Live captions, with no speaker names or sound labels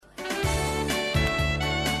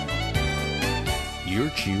You're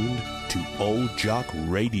tuned to Old Jock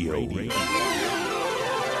Radio.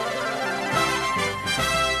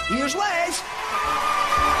 Here's Les.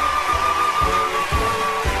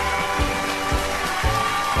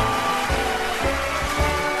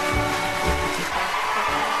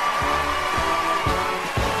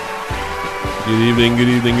 Good evening, good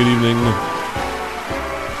evening, good evening.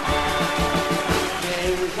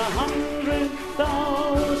 There's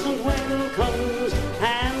 100,000 welcomes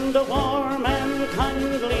and a warm and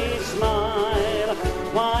kindly smile,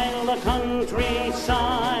 while the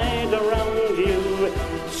countryside around you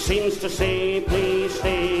seems to say, please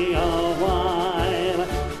stay a while.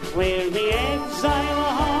 Where the exile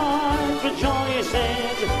heart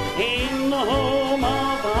rejoices in the home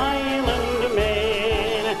of Ireland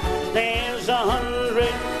Main, there's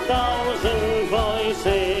 100,000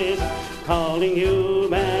 voices calling you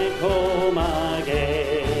back home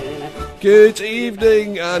again. Good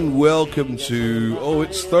evening and welcome to,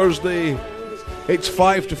 it's Thursday, it's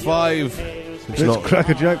 5 to 5. It's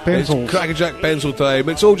Crackerjack Pencils. It's Crackerjack Pencil time.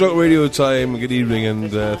 It's Old Jock Radio time. Good evening and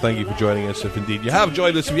thank you for joining us if indeed you have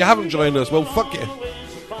joined us. If you haven't joined us, well, fuck you.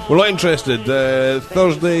 We're not interested.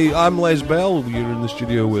 Thursday, I'm Les Bell. You're in the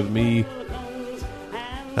studio with me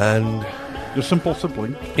and Your simple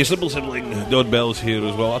sibling. your simple sibling, Dodd Bell's here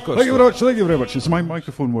as well. Thank you very much. Is my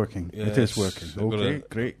microphone working? Yes, it is working. I've got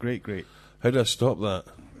Okay, great. How do I stop that?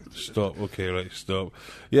 Stop. Okay, right, stop.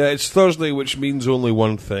 Yeah, it's Thursday, which means only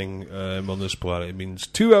one thing on this planet. It means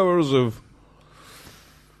 2 hours of...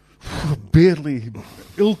 Barely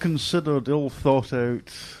ill-considered,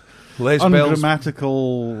 ill-thought-out, Les Bell's...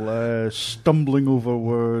 ungrammatical, stumbling over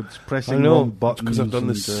words, I pressing know, wrong buttons. because I've done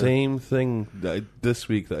the and, same thing this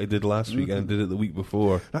week that I did last week, and I did it the week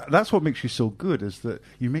before. That's what makes you so good, is that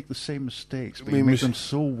you make the same mistakes, but I you mean, make them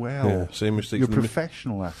so well. Yeah, same mistakes. You're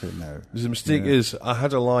professional at it now. The mistake Yeah. is, I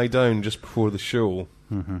had to lie down just before the show,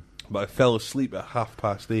 but I fell asleep at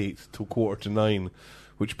 8:30 till 8:45,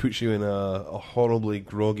 which puts you in a horribly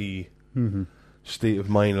groggy state of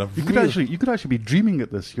mind. You could actually be dreaming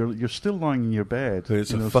at this. You're still lying in your bed. It's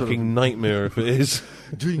a sort of fucking nightmare if it is.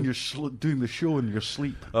 doing the show in your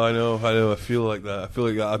sleep. I know. I feel like that.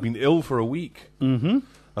 I've been ill for a week. Mm-hmm.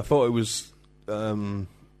 I thought it was... Nothing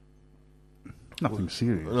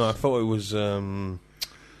serious. No, I thought it was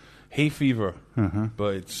hay fever, Uh-huh.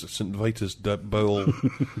 but it's St. Vitus bowel, or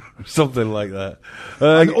something like that.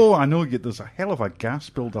 I know. There's a hell of a gas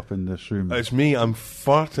build-up in this room. It's me. I'm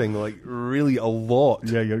farting like really a lot.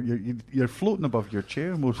 Yeah, you're floating above your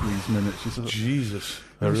chair most of these minutes. Jesus,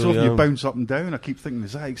 I So really if you am. bounce up and down, I keep thinking,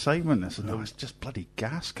 is that excitement? I said, no, it's just bloody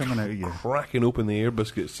gas coming out of you. Cracking open the air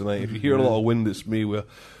biscuits tonight. If you hear a lot of wind, it's me.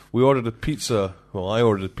 We ordered a pizza. Well, I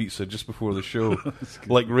ordered a pizza just before the show,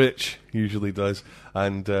 like Rich usually does.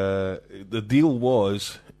 And the deal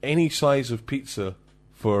was any size of pizza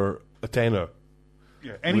for a tenner.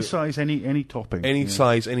 Yeah. Any size, any topping. Any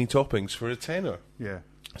size, any toppings for a tenner. Yeah.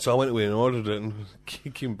 So I went away and ordered it, and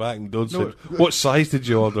came back and Dodd said, "What size did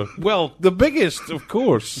you order?" Well, the biggest, of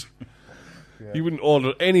course. Yeah. You wouldn't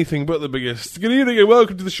order anything but the biggest. Good evening and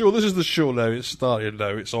welcome to the show. This is the show now. It's started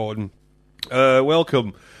now. It's on.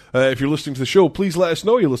 Welcome. If you're listening to the show, please let us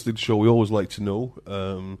know you're listening to the show. We always like to know.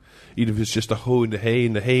 Even if it's just a ho and a hey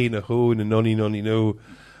and a hey and a ho and a nonny no.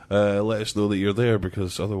 Let us know that you're there,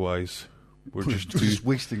 because otherwise we're just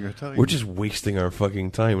wasting your time. we're just wasting our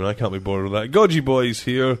fucking time, and I can't be bothered with that. Godgy Boy's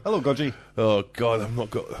here. Hello, Godgy. Oh God, I'm on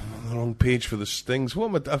the wrong page for the stings. What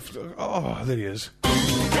am I? There he is.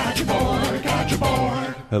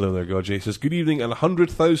 Hello there, Godgy. He says, good evening and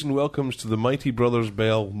 100,000 welcomes to the Mighty Brothers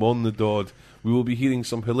Bell, Mon the Dodd. We will be hearing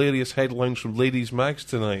some hilarious headlines from Ladies' Mags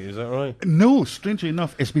tonight, is that right? No, strangely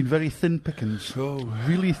enough, it's been very thin pickings. Oh.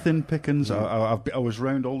 Really thin pickings. I was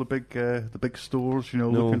round all the big stores,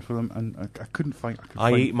 looking for them, and I couldn't find.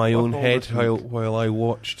 I ate my own head this week. while I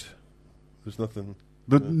watched. There's nothing.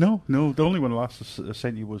 No. The only one I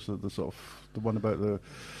sent you was the sort of the one about the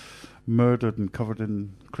murdered and covered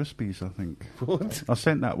in Crispies, I think. What? I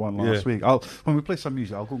sent that one last week. When we play some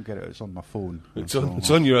music, I'll go and get it. It's on my phone. It's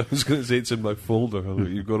on your... I was going to say it's in my folder.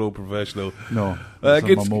 You've got all professional. No, it's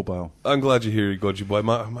on my mobile. I'm glad you're here, Godgy Boy.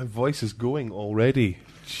 My voice is going already.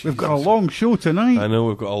 We've got a long show tonight. I know,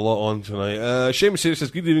 we've got a lot on tonight. Seamus here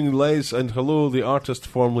says, good evening, Les, and hello, the artist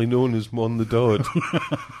formerly known as Mon the Dodd.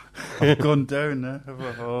 I've gone down there.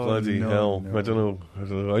 Oh, Bloody hell. no. I don't know.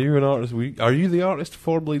 Are you an artist? Are you the artist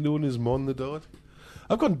formerly known as Mon the Dodd?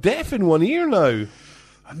 I've gone deaf in one ear now.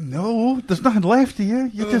 No, there's nothing left of you.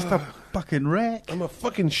 You're just a fucking wreck. I'm a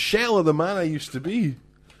fucking shell of the man I used to be.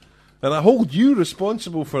 And I hold you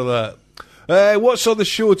responsible for that. What's on the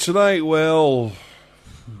show tonight? Well,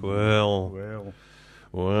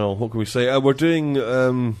 Well, what can we say? We're doing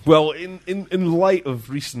well in light of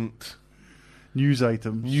recent News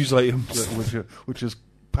items. Which is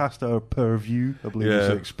past our purview, I believe is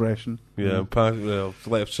the expression. Yeah,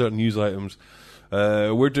 light of certain news items.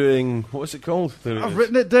 We're doing, what's it called? I've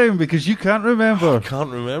written it down because you can't remember. I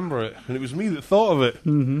can't remember it, and it was me that thought of it.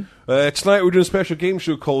 Mm-hmm. Tonight we're doing a special game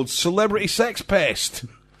show called Celebrity Sex Pest.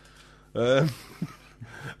 Dodd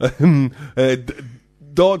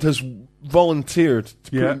has volunteered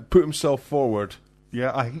to put himself forward.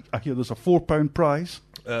 Yeah, I hear there's a £4 prize.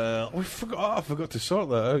 I forgot to sort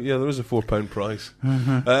that out. Yeah, there is a £4 prize.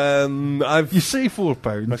 You say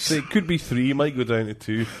 £4. I say it could be 3, might go down to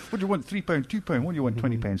 2. What do you want, £3, £2? What do you want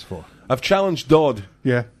 20 pence for? I've challenged Dodd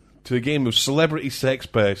to a game of Celebrity Sex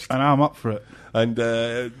Pest. And I'm up for it. And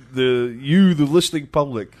the listening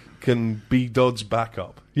public, can be Dodd's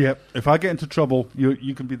backup. Yep. If I get into trouble,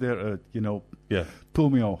 you can be there to, pull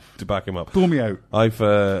me off. To back him up. Pull me out. It's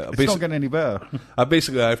not getting any better.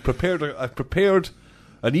 I've prepared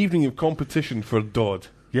an evening of competition for Dodd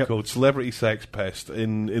called Celebrity Sex Pest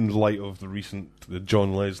in light of the recent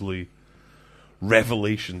John Leslie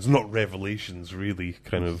revelations. Not revelations, really,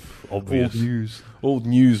 kind of obvious. Old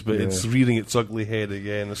news, but it's rearing its ugly head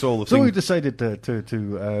again. It's all the So thing. we decided to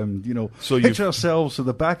picture ourselves to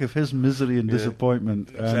the back of his misery and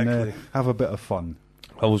disappointment and have a bit of fun.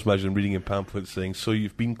 I always imagine reading a pamphlet saying, "So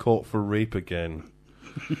you've been caught for rape again."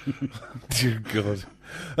 Dear God.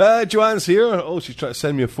 Joanne's here. Oh, she's trying to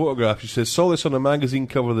send me a photograph. She says, "Saw this on a magazine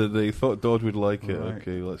cover the other day. Thought Dodd would like it." Right.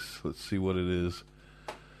 Okay, let's see what it is.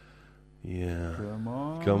 Yeah. Come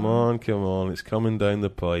on. It's coming down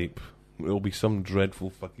the pipe. It'll be some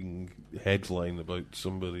dreadful fucking headline about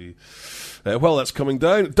somebody. Well, that's coming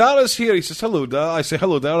down. Dara's here. He says, "Hello, Dara." I say,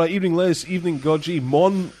 "Hello, Dara. Evening, Les. Evening, Godji.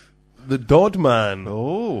 Mon the Dodd Man."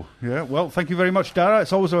 Oh, yeah. Well, thank you very much, Dara.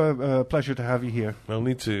 It's always a pleasure to have you here. I'll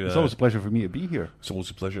need to... it's always a pleasure for me to be here. It's always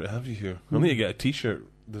a pleasure to have you here. I'll need to get a T-shirt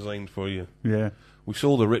designed for you. Yeah. We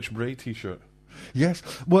sold a Rich Bray T-shirt. Yes.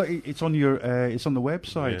 Well, it's on it's on the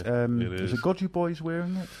website. Yeah, it is it Godju Boys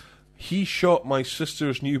wearing it? He shot my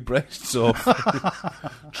sister's new breasts off.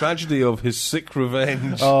 Tragedy of his sick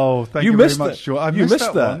revenge. Oh, thank you very much, Joe. You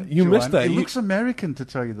missed that. One, you missed that. It looks American, to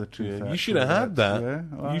tell you the truth. Yeah, you should have had that. Yeah.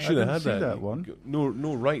 Well, you should have had that one.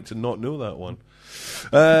 No right to not know that one.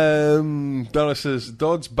 Dara says,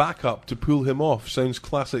 Dodd's backup to pull him off. Sounds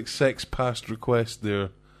classic sex pest request there.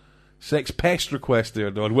 Sex pest request there,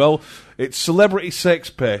 Dodd. Well, it's Celebrity Sex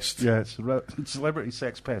Pest. Yeah, it's Celebrity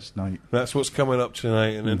Sex Pest night. That's what's coming up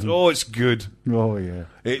tonight, and it's good. Oh, yeah.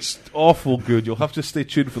 It's awful good. You'll have to stay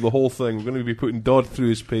tuned for the whole thing. We're going to be putting Dodd through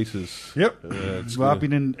his paces. Yep. I've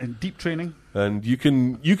been in deep training. And you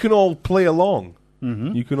can all play along.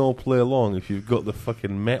 Mm-hmm. You can all play along if you've got the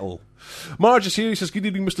fucking metal. Marge is here. He says, "Good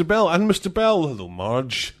evening, Mr. Bell." And Mr. Bell. Hello,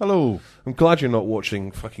 Marge. Hello. I'm glad you're not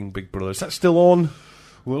watching fucking Big Brother. Is that still on?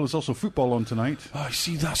 Well, there's also football on tonight. Oh, I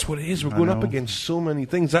see. That's what it is. We're going up against so many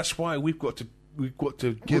things. That's why we've got to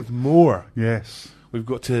give more. Yes. We've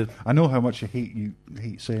got to... I know how much you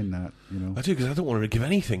hate saying that, you know. I do, because I don't want to give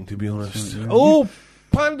anything, to be honest. Yeah. Oh,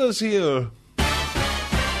 Panda's here!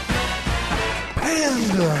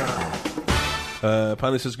 Panda!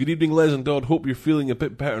 Panda says, "Good evening, Les and Dodd. Hope you're feeling a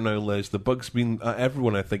bit better now, Les. The bug's been at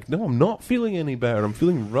everyone, I think." No, I'm not feeling any better. I'm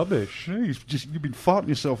feeling rubbish. Yeah, you've been farting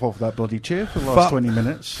yourself off that bloody chair for the last 20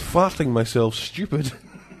 minutes. Farting myself stupid.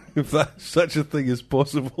 If such a thing is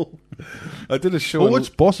possible. I did a show... Oh, it's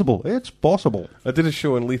possible. It's possible. I did a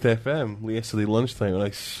show on Leith FM yesterday lunchtime, and I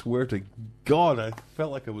swear to God, I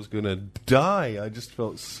felt like I was going to die. I just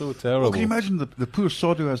felt so terrible. Well, can you imagine the poor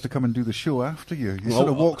sod who has to come and do the show after you? He sort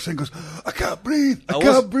of walks in and goes, "I can't breathe, I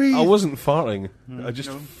can't breathe." I wasn't farting. I just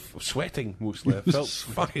sweating mostly. I felt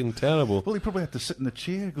fucking terrible. Well, he probably had to sit in the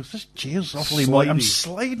chair. He goes, "This chair's awfully Slidey. moist. I'm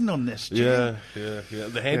sliding on this chair." Yeah.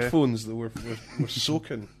 The headphones that were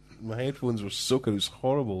soaking. My headphones were soaking. It was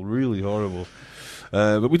horrible, really horrible.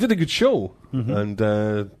 But we did a good show, and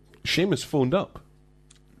Seamus phoned up.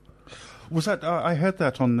 Was that? I heard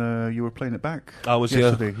that on. You were playing it back. I was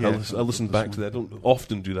yesterday. Yeah. I listened back to that. I don't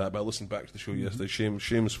often do that, but I listened back to the show yesterday.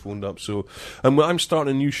 Seamus phoned up. So, I'm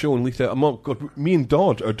starting a new show on Leith. Me and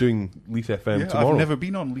Dodd are doing Leith FM tomorrow. I've never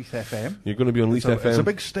been on Leith FM. You're going to be on Leith FM. It's a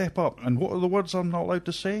big step up. And what are the words I'm not allowed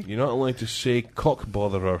to say? You're not allowed to say cock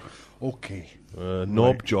botherer. Okay.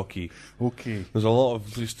 Knob jockey. Okay. There's a lot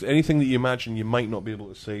of just anything that you imagine you might not be able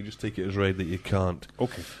to say. Just take it as read that you can't.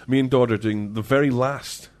 Okay. Me and Dodd are doing the very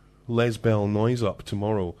last Les Bell Noise Up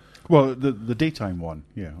tomorrow. Well, the daytime one,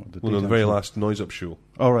 yeah. The very last Noise Up show.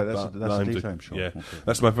 Oh, right, that's a daytime show. Yeah, okay.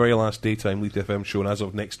 That's my very last daytime Leith FM show, and as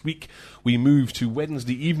of next week, we move to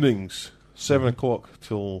Wednesday evenings, 7 o'clock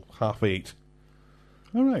till 8:30.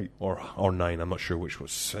 All right. or 9. I'm not sure which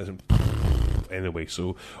was. Anyway,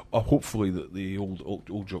 so hopefully the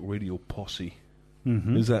old Jock Radio posse.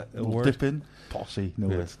 Is that a word? Dip in posse. No,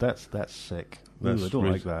 Yeah. that's sick. That's Ooh, I don't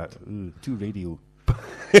really- like that. Ooh, too radio.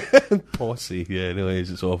 Posse. Yeah,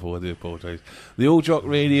 anyways, it's awful. I do apologise. The old Jock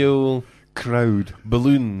Radio Crowd.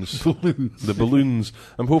 balloons. Balloons. The balloons.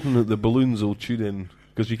 I'm hoping that the balloons will tune in,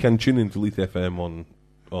 because you can tune into Leith FM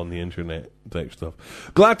on the internet type stuff.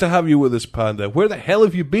 Glad to have you with us, Panda. Where the hell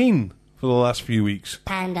have you been for the last few weeks?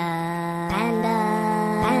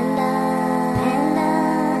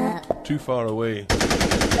 Too far away.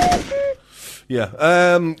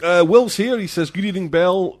 Yeah. Will's here. He says, good evening,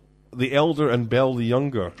 Bell the Elder and Bell the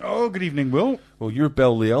Younger. Oh, good evening, Will. Well, you're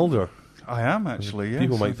Bell the Elder. I am actually. Yes.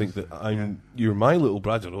 People might think that you're my little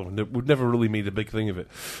brother. I don't know. We've never really made a big thing of it.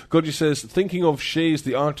 Godji says, thinking of Shays,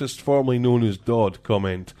 the artist formerly known as Dodd,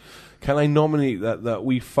 comment, can I nominate that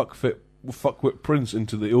wee fuckwit Prince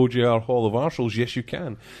into the OJR Hall of Arseholes? Yes, you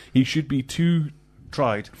can. He should be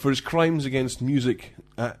tried for his crimes against music.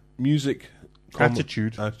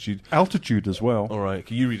 Attitude. Altitude as well. All right,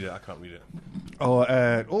 can you read it? I can't read it. Oh,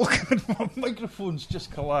 my microphone's just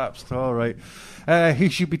collapsed. All right. He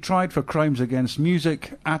should be tried for crimes against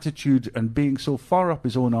music, attitude, and being so far up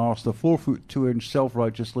his own arse, the 4'2"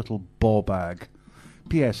 self-righteous little ball bag.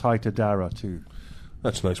 P.S. Hi to Dara, too.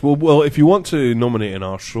 That's nice. Well, if you want to nominate an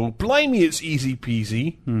arsehole, blimey, it's easy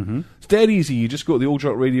peasy. Mm-hmm. It's dead easy. You just go to the Old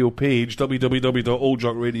Jock Radio page,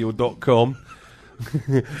 www.oldjockradio.com.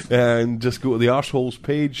 and just go to the arseholes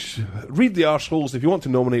page, read the arseholes. If you want to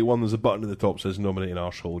nominate one, there's a button at the top that says nominate an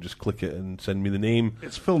arsehole. Just click it and send me the name.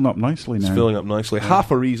 It's filling up nicely now. It's filling up nicely. Yeah.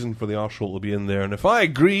 Half a reason for the arsehole to be in there, and if I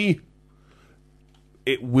agree,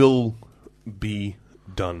 it will be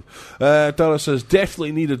done. Dara says,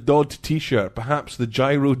 definitely need a Dodd t-shirt, perhaps the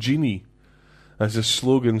Gyro Genie as a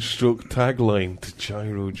slogan stroke tagline to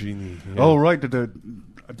Gyro Genie. Yeah. Oh, right.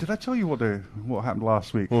 Did I tell you what happened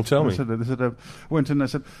last week? Well, tell me. I went in and I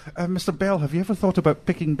said, Mr. Bell, have you ever thought about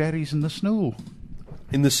picking berries in the snow?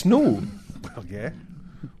 In the snow? Well, yeah.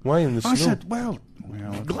 Why in the snow? I said, well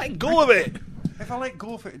let go of it! If I let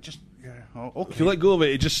go of it, it just... Yeah, oh, okay. If you let go of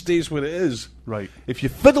it, it just stays where it is. Right. If you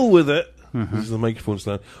fiddle with it... This is the microphone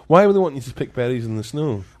stand. Why would they want you to pick berries in the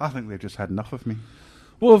snow? I think they've just had enough of me.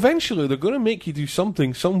 Well, eventually they're going to make you do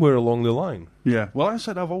something somewhere along the line. Yeah. Well, I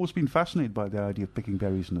said I've always been fascinated by the idea of picking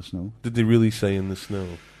berries in the snow. Did they really say in the snow?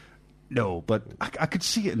 No, but I could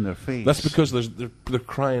see it in their face. That's because they're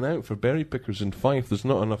crying out for berry pickers in Fife. There's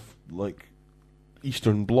not enough,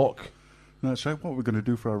 Eastern Bloc. That's right. What we're going to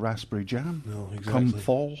do for a raspberry jam? No, exactly. Come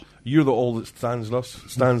fall. You're the all that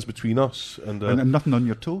stands between us and nothing on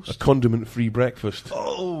your toast. A condiment-free breakfast.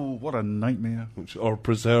 Oh, what a nightmare! Or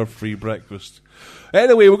preserve-free breakfast.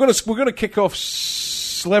 Anyway, we're gonna kick off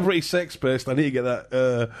Celebrity Sex Fest. I need to get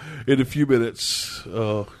that in a few minutes.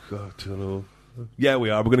 Oh God, I don't know. Yeah, we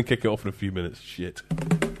are. We're gonna kick it off in a few minutes. Shit.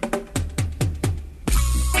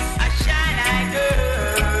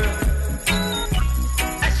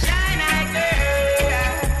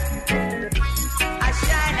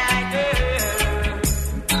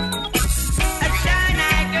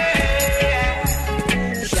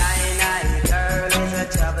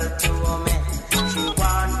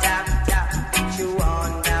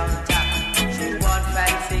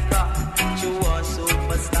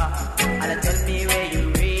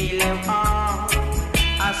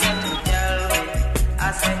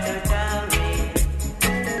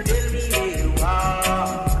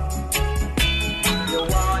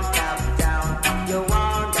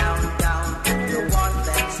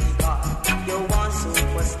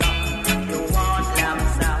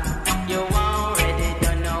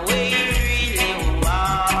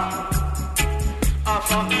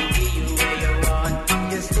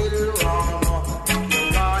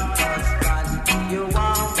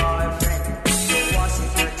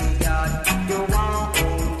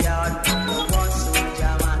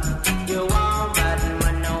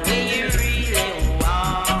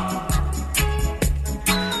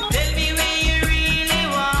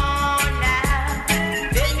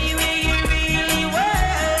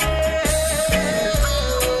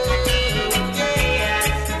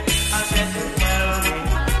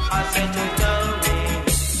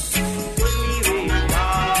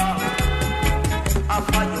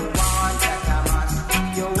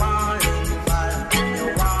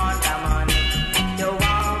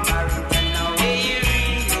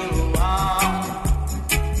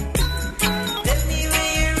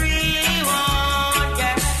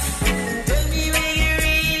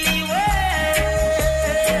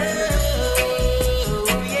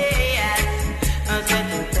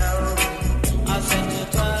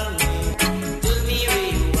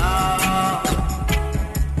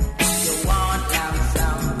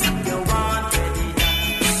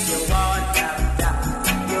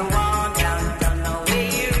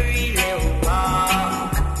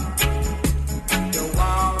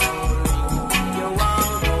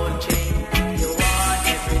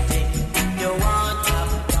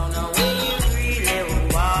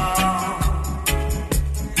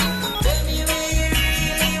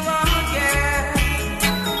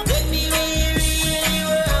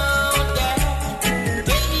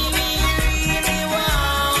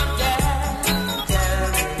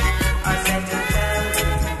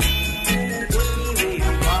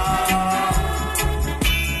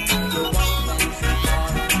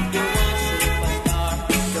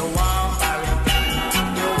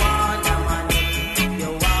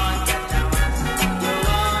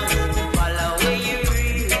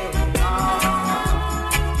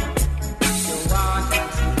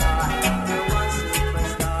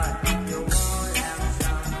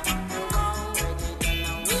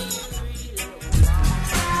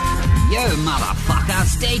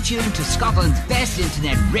 Stay tuned to Scotland's best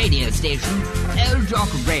internet radio station, Old Rock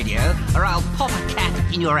Radio, or I'll pop a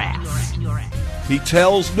cat in your ass. He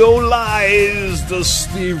tells no lies, does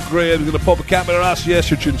Steve Graham. Going to pop a cap in her ass.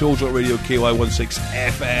 Yes, you're tuned to Old Rock Radio, KY16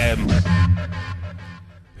 FM.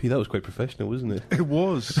 Hey, that was quite professional, wasn't it? It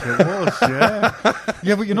was, yeah.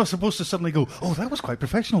 Yeah, but you're not supposed to suddenly go, oh, that was quite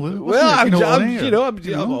professional, wasn't Well,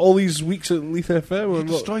 it? I'm all these weeks at Leith FM. You're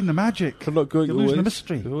destroying the magic. I'm not going You're to losing the waste.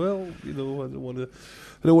 mystery. Well,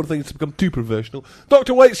 I don't want things to become too professional.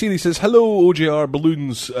 Dr. White's here, he says, hello, OJR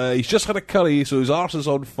Balloons. He's just had a curry, so his arse is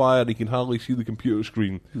on fire and he can hardly see the computer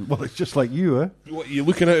screen. Well, it's just like you, eh? What, are you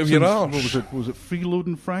looking out of your arse? What was it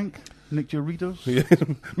freeloading, Frank? Nicked your readers? Yeah.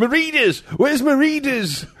 My readers! Where's my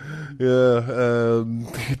readers? Yeah,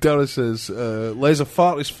 Dara says, Les, a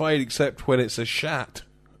fart is fine except when it's a shart.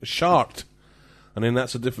 And then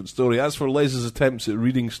that's a different story. As for Les's attempts at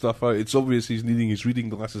reading stuff out, it's obvious he's needing his reading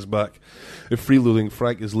glasses back. If freeloading,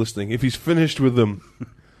 Frank is listening. If he's finished with them...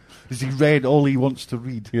 Has he read all he wants to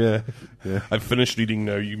read? Yeah. I've finished reading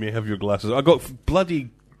now, you may have your glasses. I got bloody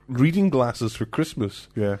reading glasses for Christmas.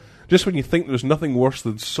 Yeah. Just when you think there's nothing worse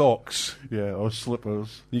than socks. Yeah, or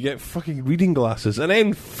slippers. You get fucking reading glasses. And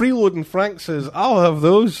then freeloading Frank says, I'll have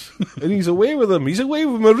those. And he's away with them. He's away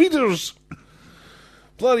with my readers.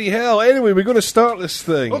 Bloody hell. Anyway, we're going to start this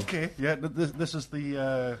thing. Okay, yeah, this is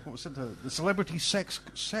the, what was it, the celebrity sex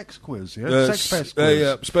quiz, yeah? Sex Pest quiz.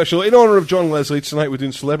 Yeah, special. In honour of John Leslie, tonight we're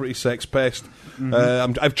doing Celebrity Sex Pest.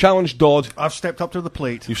 I've challenged Dodd. I've stepped up to the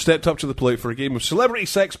plate. You've stepped up to the plate for a game of Celebrity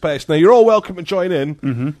Sex Pest. Now, you're all welcome to join in.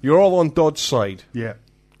 Mm-hmm. You're all on Dodd's side. Yeah.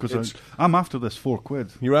 Because I'm after this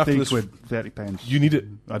 £4. You're after this £30, 30 pence. You need it.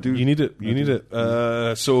 I do. You need it. You need it.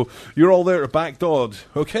 So you're all there to back Dodd.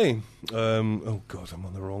 Okay. Oh God, I'm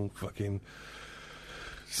on the wrong fucking.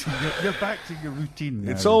 You're back to your routine now.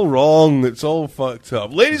 It's all wrong. It's all fucked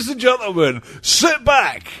up. Ladies and gentlemen, sit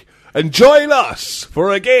back and join us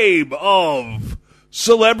for a game of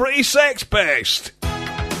Celebrity Sex Pest.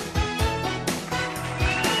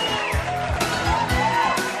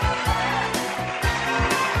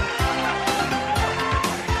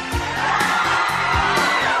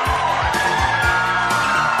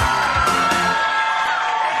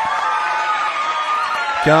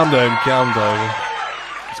 Calm down.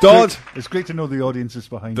 Dodd! It's great to know the audience is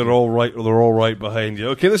behind They're you. all right behind you.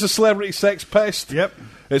 Okay, this is Celebrity Sex Pest. Yep.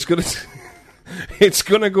 It's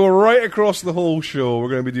gonna go right across the whole show. We're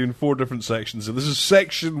going to be doing 4 different sections. So this is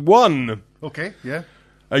section 1. Okay, yeah.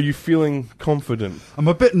 Are you feeling confident? I'm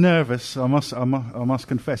a bit nervous. I must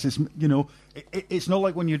confess. It's it's not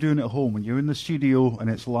like when you're doing it at home. When you're in the studio and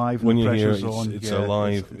it's live When and the you hear pressure's it, on, it's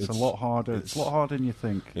alive. It's a lot harder. It's a lot harder than you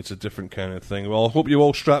think. It's a different kind of thing. Well, I hope you're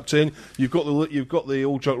all strapped in. You've got the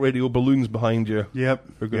Old Jock Radio balloons behind you. Yep.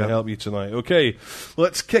 Who are going to help you tonight. Okay,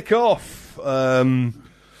 let's kick off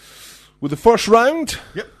with the first round.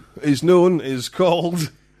 Yep. Is called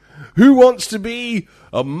Who Wants to Be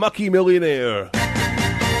a Mucky Millionaire?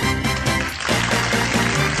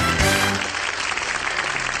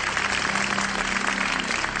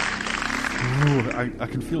 I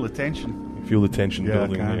can feel the tension. You feel the tension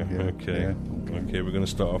building I can, here. yeah. Okay, we're going to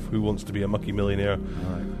start off. Who wants to be a mucky millionaire? All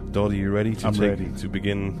right. Dodd, are you ready I'm ready. to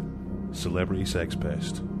begin Celebrity Sex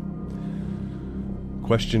Pest?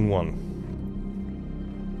 Question 1.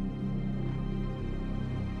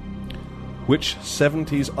 Which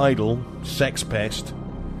 70s idol, Sex Pest,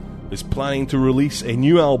 is planning to release a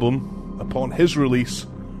new album upon his release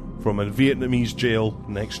from a Vietnamese jail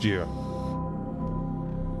next year?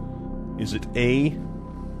 Is it A,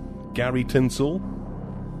 Gary Tinsel,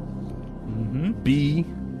 B,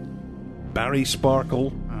 Barry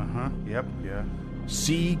Sparkle, Yep. Yeah.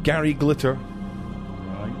 C, Gary Glitter,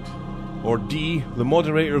 Right. or D, the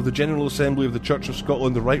moderator of the General Assembly of the Church of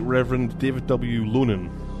Scotland, the Right Reverend David W. Lonan?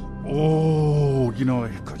 Oh,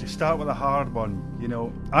 you've got to start with a hard one.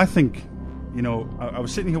 I think, I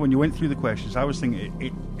was sitting here when you went through the questions. I was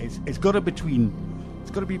thinking it's got to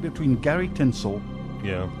be between Gary Tinsel,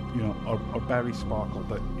 Yeah. or Barry Sparkle,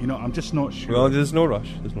 but I'm just not sure. Well, there's no rush.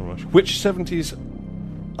 Which 70s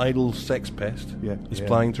idol Sex Pest is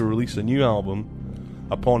planning to release a new album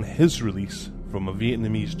upon his release from a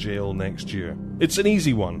Vietnamese jail next year? It's an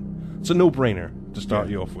easy one. It's a no-brainer to start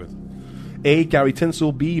you off with. A, Gary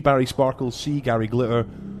Tinsel, B, Barry Sparkle, C, Gary Glitter,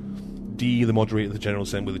 D, the moderator of the General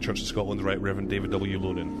Assembly of the Church of Scotland, the Right Reverend David W.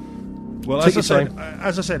 Lonan. Well, Take as your I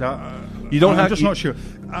time. said, You don't I'm have- just you- not sure.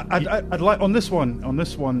 I'd like on this one,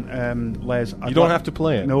 Les. You don't have to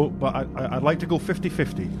play it. No, but I'd like to go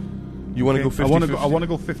 50-50. You want to go 50-50? I want to go You wanna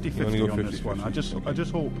 50-50 go on this one. 50-50, I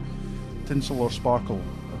just hope Tinsel or Sparkle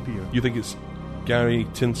appear. You think it's Gary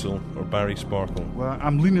Tinsel or Barry Sparkle? Well,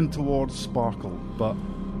 I'm leaning towards Sparkle, but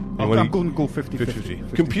what I'm do going to go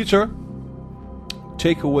 50-50. Computer,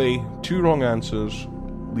 take away 2 wrong answers,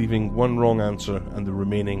 leaving 1 wrong answer and the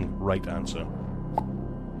remaining right answer.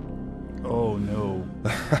 Oh no.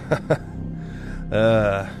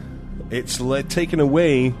 It's taken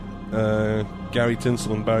away Gary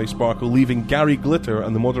Tinsel and Barry Sparkle, leaving Gary Glitter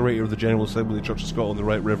and the moderator of the General Assembly of the Church of Scotland, the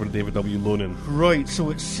Right Reverend David W. Lonan. Right, so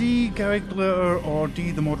it's C, Gary Glitter, or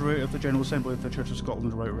D, the moderator of the General Assembly of the Church of Scotland,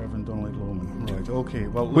 the Right Reverend Donald Loman. Right, okay.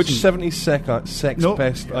 Well, Which listen. 70s sex Nope.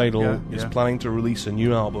 pest idol is yeah. planning to release a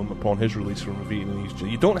new album upon his release from Ravine and East?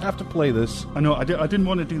 You don't have to play this. I know, I didn't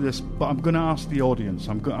want to do this, but I'm going to ask the audience.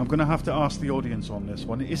 I'm going to have to ask the audience on this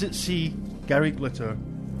one. Is it C, Gary Glitter,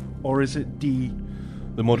 or is it D,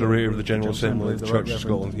 The moderator of the General Assembly of the Church of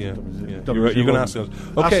Scotland? Yeah. You're going to ask us.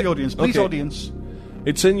 Okay. Ask the audience. Please, okay. audience.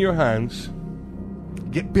 It's in your hands.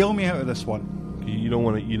 Bail me out of this one. You don't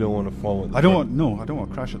want to. You don't want to fall. I don't want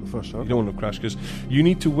to crash at the first shot. You don't want to crash because you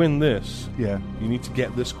need to win this. Yeah. You need to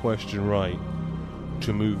get this question right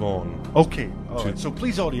to move on. Okay. All right. So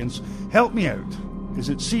please, audience, help me out. Is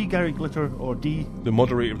it C, Gary Glitter, or D, The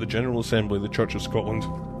moderator of the General Assembly of the Church of Scotland,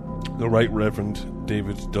 the Right Reverend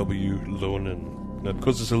David W. Lonan? Now,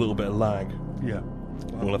 because there's a little bit of lag, Yeah.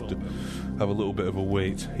 we'll have to have a little bit of a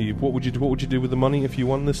wait. What would you do with the money if you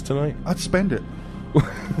won this tonight? I'd spend it.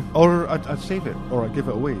 Or I'd save it. Or I'd give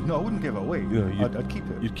it away. No, I wouldn't give it away. Yeah, I'd keep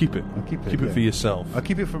it. You'd keep it. I'd keep it. Keep it yeah. for yourself. I'd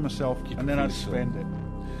keep it for myself, Keep and it then for I'd yourself. spend it.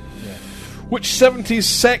 Yeah. Which 70s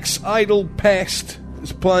sex idol pest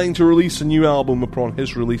is planning to release a new album upon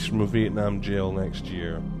his release from a Vietnam jail next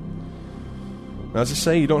year? Now, as I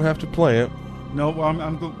say, you don't have to play it. No, well,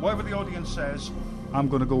 I'm whatever the audience says, I'm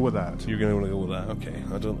going to go with that. You're going to want to go with that. Okay.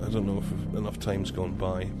 I don't know if enough time's gone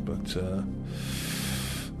by, but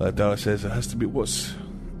Dara says it has to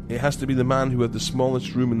be the man who had the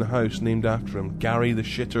smallest room in the house named after him, Gary the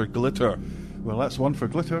Shitter Glitter. Well, that's one for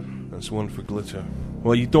Glitter. That's one for Glitter.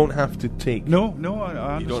 Well, you don't have to take. No, I you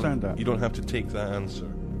don't- understand that. You don't have to take that answer.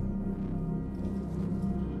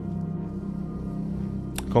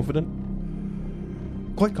 Confident?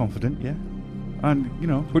 Quite confident, yeah. And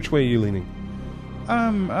Which way are you leaning?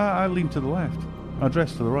 I lean to the left. I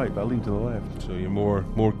dress to the right, but I lean to the left. So you're more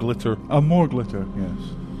Glitter. More Glitter, yes.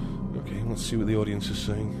 Okay, let's see what the audience is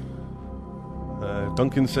saying.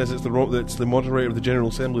 Duncan says it's the moderator of the General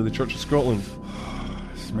Assembly of the Church of Scotland.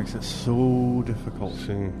 This makes it so difficult.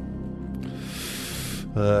 So,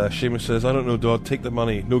 Seamus says, I don't know, Dodd, take the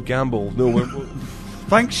money. No gamble. No,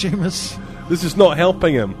 Thanks, Seamus. this is not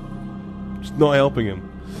helping him. It's not helping him.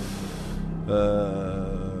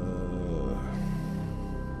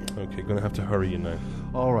 Okay, gonna have to hurry you now.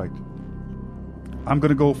 All right. I'm going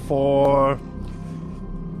to go for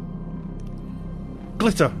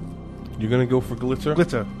Glitter. You're gonna go for Glitter?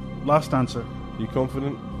 Glitter. Last answer. You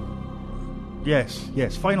confident? Yes.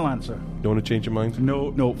 Final answer. Don't want to change your mind?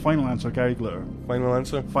 No. Final answer. Gary Glitter. Final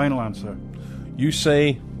answer? Final answer. You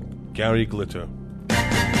say Gary Glitter.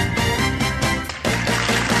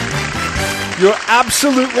 You're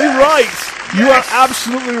absolutely right. You are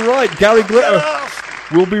absolutely right. Gary Glitter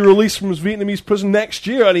will be released from his Vietnamese prison next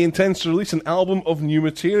year, and he intends to release an album of new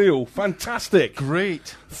material. Fantastic.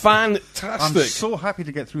 Great. Fantastic. I'm so happy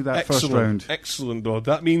to get through that first round. Excellent, Dodd.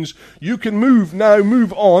 That means you can move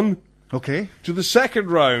on Okay. to the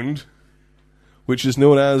second round, which is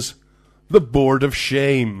known as the Board of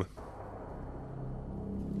Shame.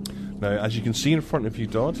 Now, as you can see in front of you,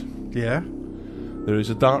 Dodd, Yeah. there is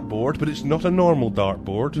a dartboard, but it's not a normal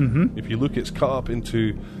dartboard. Mm-hmm. If you look, it's cut up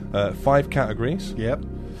into 5 categories. Yep.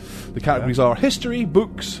 The categories are history,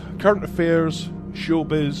 books, current affairs,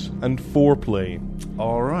 showbiz, and foreplay.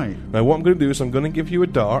 All right. Now, what I'm going to do is I'm going to give you a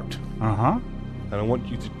dart, Uh-huh. and I want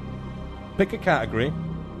you to pick a category,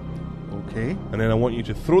 Okay. and then I want you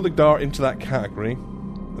to throw the dart into that category,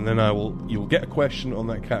 and then you'll get a question on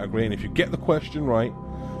that category, and if you get the question right,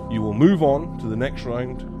 you will move on to the next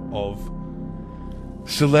round of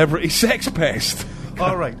Celebrity Sex Pest.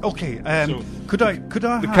 All right. Okay. So, could I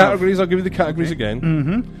The have categories, I'll give you the categories Okay. again.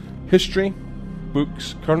 Mm-hmm. History,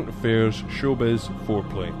 books, current affairs, showbiz,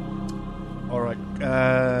 foreplay. All right.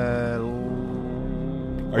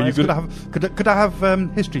 Are you good? Could I have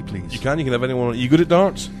history, please? You can have anyone. Are you good at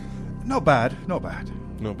darts? Not bad. Not bad.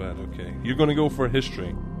 Not bad, okay. You're going to go for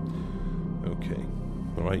history. Okay.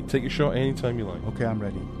 Alright, take a shot anytime you like. Okay, I'm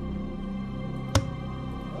ready.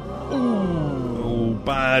 Oh,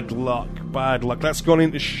 bad luck, bad luck. That's gone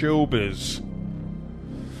into showbiz.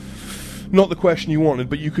 Not the question you wanted,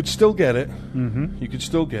 but you could still get it. Mm-hmm. You could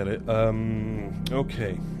still get it.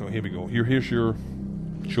 Okay. Oh, here we go. Here's your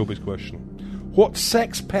showbiz question. What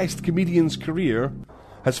sex pest comedian's career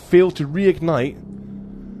has failed to reignite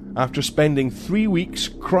after spending 3 weeks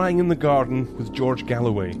crying in the garden with George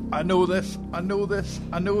Galloway? I know this.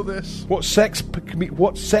 What sex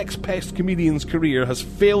pest comedian's career has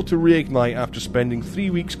failed to reignite after spending 3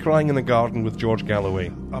 weeks crying in the garden with George Galloway?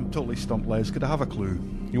 I'm totally stumped, Les. Could I have a clue?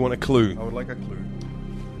 You want a clue? I would like a clue.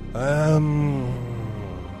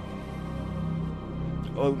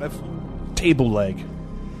 Table leg.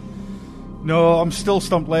 No, I'm still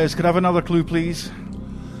stumped, Les. Could I have another clue, please?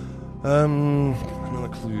 Another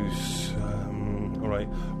clues. All right.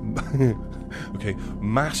 Okay.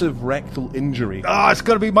 Massive rectal injury. Ah, it's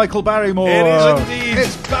got to be Michael Barrymore. It is indeed.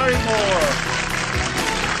 It's Barrymore.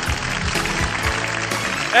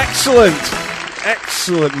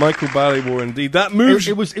 Excellent, Michael Barrymore indeed. That moves.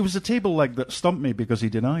 It was a table leg that stumped me because he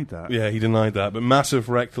denied that. Yeah, he denied that. But massive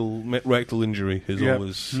rectal injury is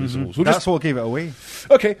always. We'll That's what gave it away.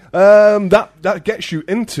 Okay. That gets you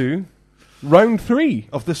into round 3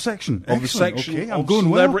 Of the section. of the section Okay, I'm of going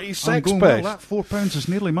Celebrity well. Sex I'm going Pest. well. That £4 is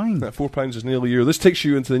nearly mine. That £4 is nearly yours. This takes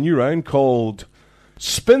you into the new round called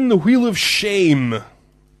Spin the Wheel of Shame.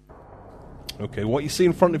 Okay, what you see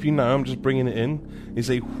in front of you now, I'm just bringing it in, is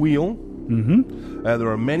a wheel. Mm-hmm. There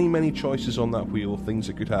are many, many choices on that wheel of things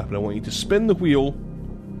that could happen. I want you to spin the wheel,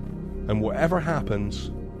 and whatever happens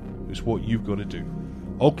is what you've got to do.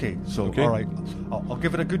 Okay, so, Okay. all right. I'll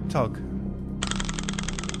give it a good tug.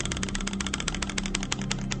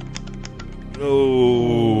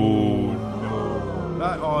 Oh,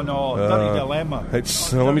 Oh, no. Dirty dilemma.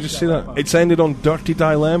 it's. Let me just say that. It's ended on Dirty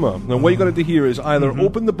Dilemma. Now, what you got to do here is either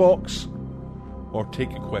open the box or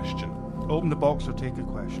take a question. Open the box or take a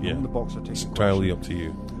question. Yeah. Open the box or take It's a question. entirely up to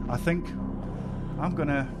you. I think I'm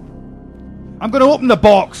gonna open the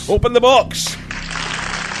box. Open the box!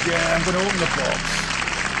 Yeah, I'm gonna open the box.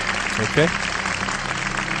 Okay.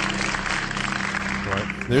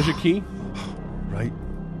 Right. There's your key. Right.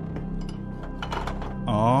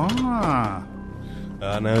 Ah.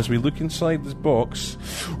 Now, as we look inside this box...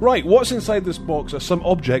 Right, what's inside this box are some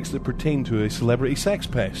objects that pertain to a celebrity sex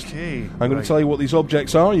pest. Okay. I'm going right. to tell you what these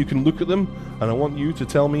objects are. You can look at them, and I want you to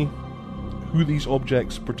tell me who these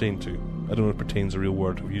objects pertain to. I don't know if pertain's a real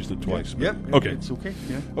word. I've used it twice. but- Yep. Okay. It's okay.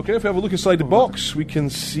 Yeah. Okay, if we have a look inside the box, we can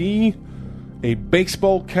see a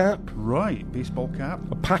baseball cap, Right. Baseball cap.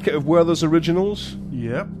 a packet of Werther's Originals,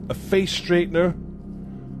 Yep. a face straightener,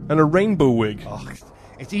 and a rainbow wig. Oh,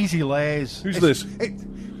 it's easy, Les. Who's It's- this?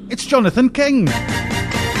 It's Jonathan King.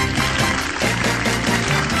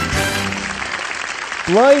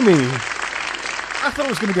 Blimey! I thought it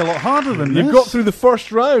was going to be a lot harder than this. You've got through the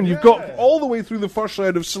first round. You've got all the way through the first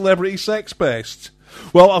round of Celebrity Sex Pest.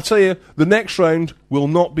 Well, I'll tell you, the next round will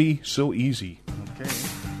not be so easy. Okay.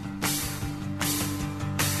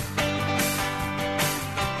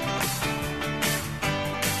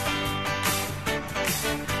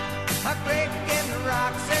 A great getting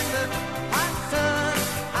rocks in the hot sun.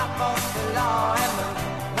 I fought the law and the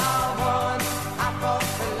law won. I fought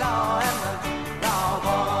the law and the law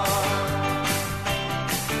won.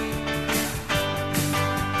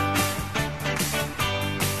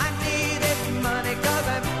 I needed money 'cause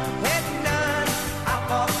I'm getting none. I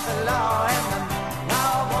fought the law and the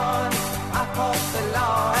law won. I fought the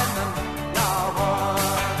law and the law won.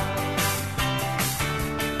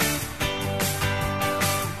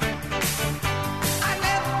 I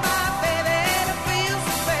left my baby to feel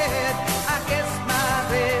so bad. I guess my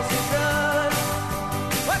race is run.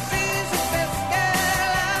 But she's the best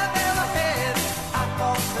girl I've ever had. I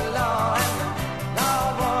fought the law and the law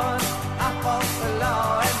won. I fought the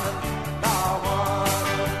law and the law won.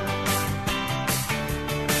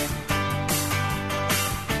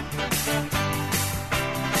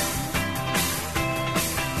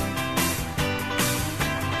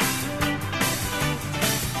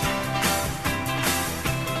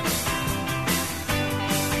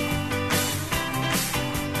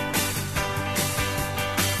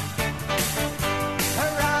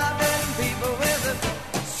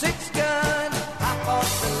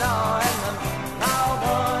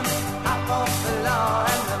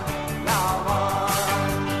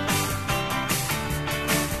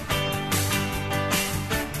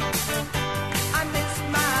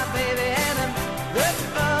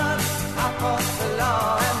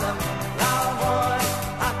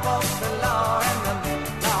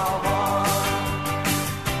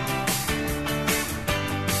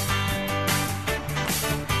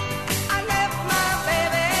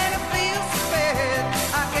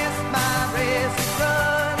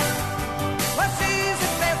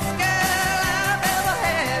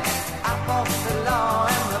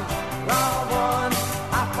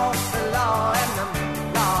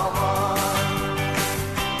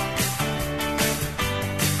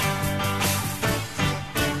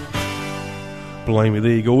 Blimey,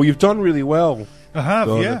 there you go. Well, you've done really well. I have,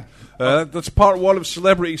 Donna. yeah. That's part one of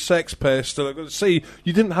Celebrity Sex Pest, and I've got to say,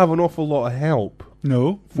 you didn't have an awful lot of help.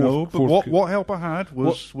 No. But fourth- what help I had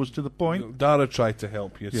was to the point. Dara tried to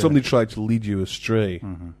help you. Yeah. Somebody tried to lead you astray,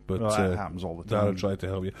 but Well, that happens all the Dara time. tried to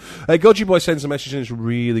help you. Goji Boy sends a message in. It's a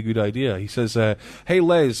really good idea. He says, "Hey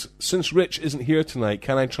Les, since Rich isn't here tonight,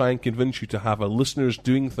 can I try and convince you to have a listeners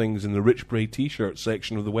doing things in the Rich Bray T-shirt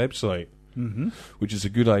section of the website?" Mm-hmm. Which is a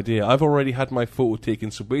good idea. I've already had my photo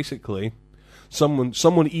taken. So basically, someone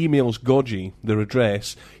emails Goji their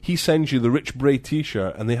address. He sends you the Rich Bray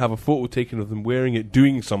T-shirt, and they have a photo taken of them wearing it,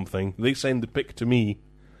 doing something. They send the pic to me.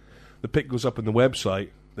 The pic goes up on the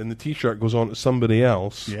website. Then the T-shirt goes on to somebody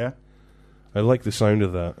else. Yeah. I like the sound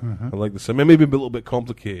of that. I like the sound. Maybe a little bit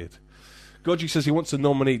complicated. Goji says he wants to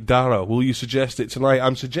nominate Dara. Will you suggest it tonight?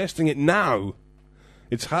 I'm suggesting it now.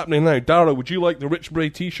 It's happening now. Dara, would you like the Rich Bray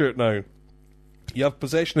T-shirt now? You have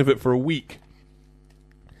possession of it for a week.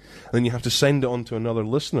 Then you have to send it on to another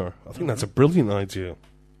listener. I think that's a brilliant idea.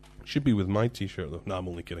 Should be with my T-shirt, though. No, I'm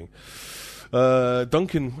only kidding.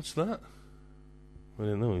 Duncan, what's that? I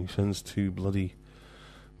don't know. He sends two bloody...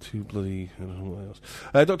 I don't know what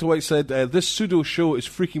else. Dr. White said, this pseudo show is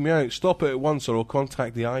freaking me out. Stop it at once or I'll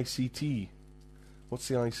contact the ICT. What's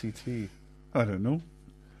the ICT? I don't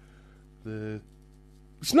know.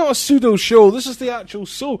 It's not a pseudo show. This is the actual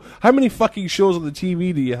show. How many fucking shows on the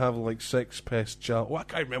TV do you have, like Sex Pest Challenge? Well, I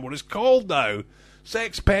can't remember what it's called now.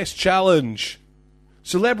 Sex Pest Challenge.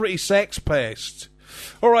 Celebrity Sex Pest.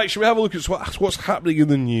 All right, shall we have a look at what's happening in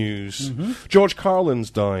the news? George Carlin's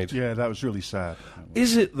died. Yeah, that was really sad.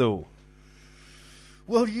 Is it, though?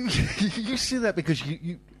 Well, you say that because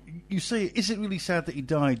you say, is it really sad that he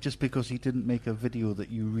died just because he didn't make a video that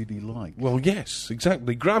you really liked? Well, yes,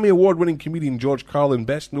 exactly. Grammy Award-winning comedian George Carlin,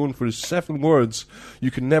 best known for his 7 words you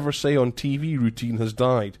can never say on TV routine, has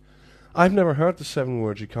died. I've never heard the 7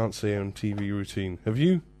 words you can't say on TV routine. Have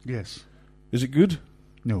you? Yes. Is it good?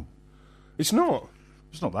 No. It's not.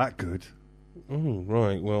 It's not that good. Oh,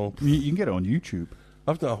 right, well... You can get it on YouTube.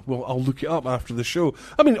 Well, I'll look it up after the show.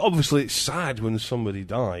 I mean, obviously it's sad when somebody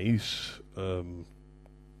dies,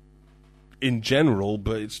 in general,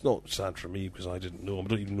 but it's not sad for me because I didn't know. I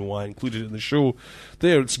don't even know why I included it in the show.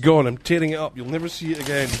 There, it's gone. I'm tearing it up. You'll never see it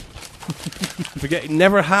again. Forget it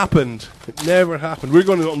never happened. It never happened. We're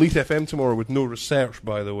going to Leith FM tomorrow with no research,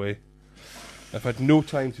 by the way. I've had no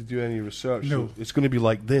time to do any research. No. So it's going to be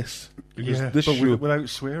like this. Because Yeah, this but show, without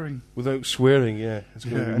swearing. without swearing, yeah. It's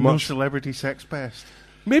going to be and no much. celebrity sex pest.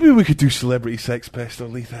 Maybe we could do Celebrity Sex Pest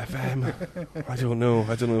on Leith FM. I don't know.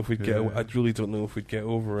 I don't know if we'd get. I really don't know if we'd get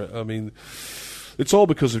over it. I mean, it's all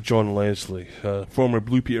because of John Leslie, former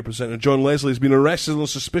Blue Peter presenter. John Leslie has been arrested on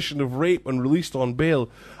suspicion of rape and released on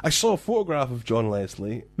bail. I saw a photograph of John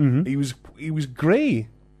Leslie. He was grey.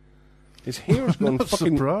 His hair's gone not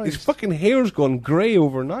fucking. surprised. His fucking hair's gone grey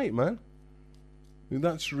overnight, man. I mean,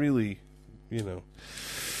 that's really, you know.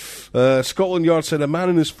 Scotland Yard said a man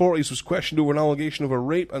in his 40s was questioned over an allegation of a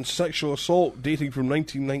rape and sexual assault dating from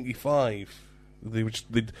 1995.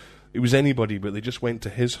 It was anybody, but they just went to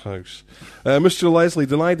his house. Mr. Leslie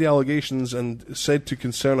denied the allegations and said to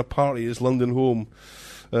concern a party at his London home.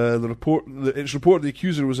 It's reported the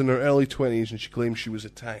accuser was in her early 20s and she claims she was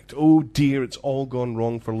attacked. Oh dear, it's all gone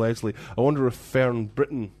wrong for Leslie. I wonder if Fern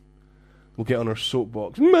Britton will get on her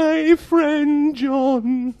soapbox. My friend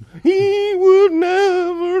John, he would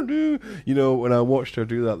never do. You know, when I watched her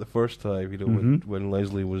do that the first time, you know, when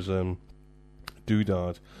Leslie was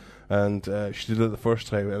Doodad, and she did it the first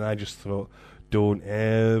time, and I just thought, don't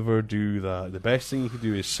ever do that. The best thing you can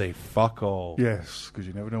do is say fuck all. Yes, because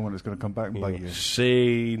you never know when it's going to come back and You bite know, you.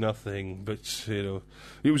 say nothing, but you know,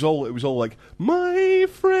 it was all like my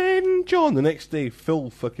friend John. The next day, Phil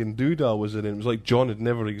fucking Doodah was in it. It was like John had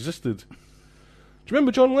never existed. Do you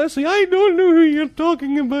remember John Leslie? I don't know who you're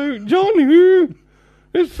talking about. John who?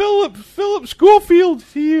 It's Philip Schofield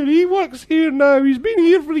here. He works here now. He's been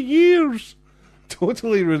here for years.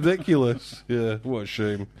 Totally ridiculous. Yeah, what a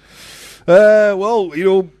shame. Well, you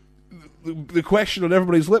know, the question on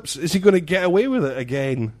everybody's lips, is he going to get away with it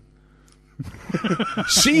again?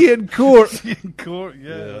 See you in court. In court,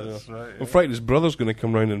 Yeah, that's right. I'm frightened his brother's going to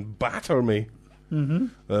come round and batter me. I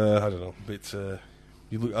don't know, but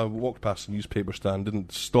I walked past the newspaper stand,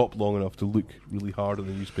 didn't stop long enough to look really hard at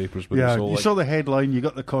the newspapers. But Yeah, it's all you like, saw the headline, you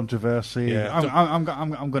got the controversy. Yeah. I'm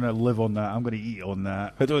going to live on that. I'm going to eat on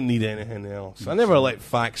that. I don't need anything else. I never let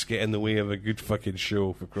facts get in the way of a good fucking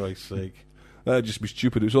show, for Christ's sake. That'd just be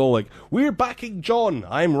stupid. It was all like, we're backing John.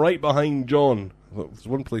 I'm right behind John. There's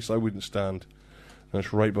one place I wouldn't stand.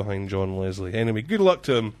 That's right behind John Leslie. Anyway, good luck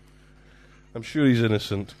to him. I'm sure he's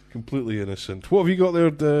innocent, completely innocent. What have you got there,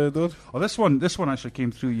 Dodd? Oh, this one actually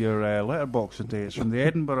came through your letterbox today. It's from the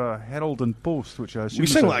Edinburgh Herald and Post, which I assume We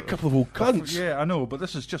is sound like a couple of old cunts. Yeah, I know, but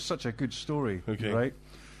this is just such a good story. Okay. Right?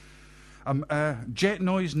 Jet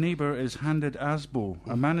noise neighbour is handed ASBO.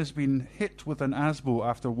 A man has been hit with an ASBO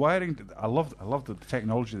after wiring... I love the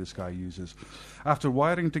technology this guy uses. After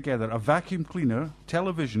wiring together a vacuum cleaner,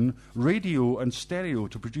 television, radio and stereo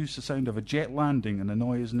to produce the sound of a jet landing and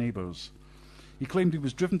annoy his neighbours. He claimed he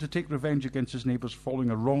was driven to take revenge against his neighbours following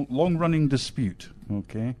a long-running dispute.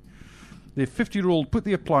 Okay. The 50-year-old put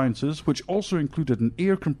the appliances, which also included an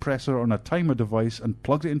air compressor on a timer device, and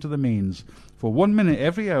plugged it into the mains. For 1 minute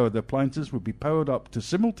every hour, the appliances would be powered up to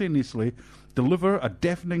simultaneously deliver a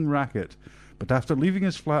deafening racket. But after leaving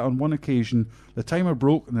his flat on one occasion, the timer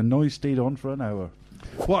broke and the noise stayed on for an hour.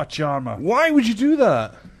 What a charmer. Why would you do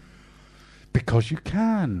that? Because you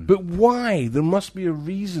can. But why? There must be a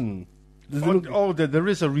reason. There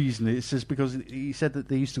is a reason. It says because he said that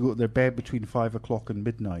they used to go to their bed between 5 o'clock and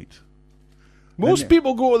midnight. Most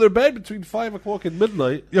people go to their bed between 5 o'clock and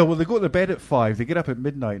midnight. Yeah, well, they go to their bed at 5, they get up at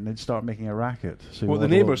midnight and then start making a racket. So What, the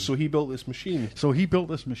neighbours, so he built this machine. So he built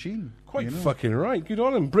this machine. Quite you know. fucking right. Good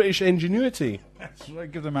on him. British ingenuity. That's right,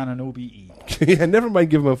 give the man an OBE. Yeah, never mind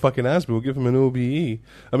give him a fucking ASBO, give him an OBE.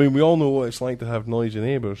 I mean, we all know what it's like to have noisy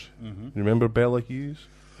neighbours. You remember Bella Hughes?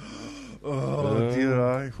 Oh,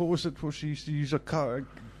 dear. What was it? She used to use a carpet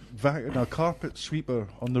sweeper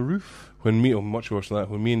on the roof? Much worse than that,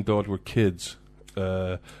 when me and Dodd were kids,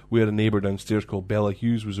 we had a neighbour downstairs called Bella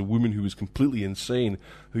Hughes, was a woman who was completely insane,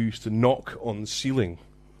 who used to knock on the ceiling,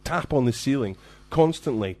 tap on the ceiling,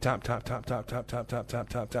 constantly. Tap, tap, tap, tap, tap, tap, tap, tap,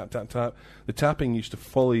 tap, tap, tap, tap. The tapping used to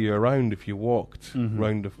follow you around if you walked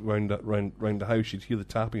round the house. You'd hear the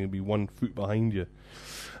tapping and be 1 foot behind you.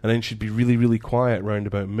 And then she'd be really, really quiet round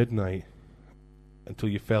about midnight until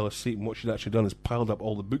you fell asleep. And what she'd actually done is piled up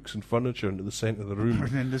all the books and furniture into the centre of the room.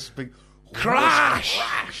 And then this big... Crash!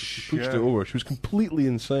 She pushed it over. She was completely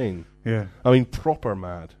insane. Yeah. I mean, proper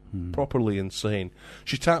mad. Properly insane.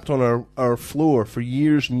 She tapped on our floor for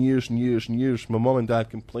years and years and years and years. My mum and dad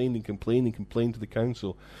complained to the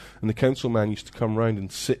council. And the council man used to come round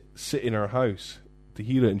and sit in our house to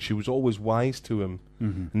hear it. And she was always wise to him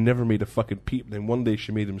and never made a fucking peep. Then one day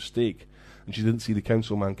she made a mistake and she didn't see the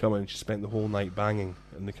council man coming and she spent the whole night banging.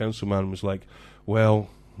 And the council man was like, well,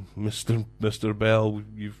 Mr. Bell,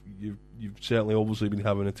 you've certainly obviously been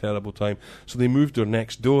having a terrible time. So they moved her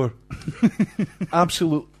next door.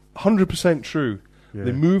 Absolute 100% true. Yeah.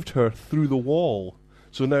 They moved her through the wall.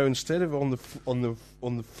 So now instead of on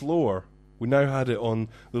the floor, we now had it on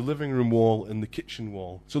the living room wall and the kitchen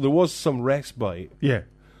wall. So there was some respite. Yeah.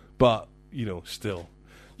 But, still.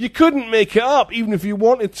 You couldn't make it up even if you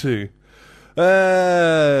wanted to.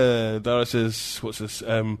 Dara says, what's this?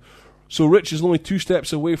 So Rich is only 2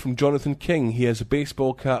 steps away from Jonathan King. He has a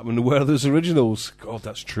baseball cap and the Werther's Originals. God,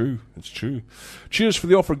 that's true. It's true. Cheers for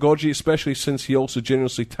the offer, Godgy, especially since he also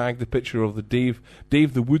generously tagged a picture of the Dave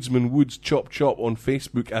the Woodsman Woods Chop Chop on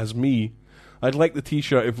Facebook as me. I'd like the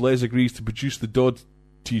T-shirt if Les agrees to produce the Dodd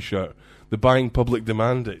T-shirt. The buying public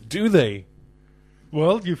demand it. Do they?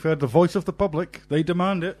 Well, you've heard the voice of the public. They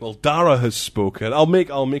demand it. Well, Dara has spoken. I'll make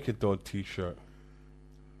a Dodd T-shirt.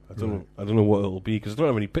 I don't know what it'll be because I don't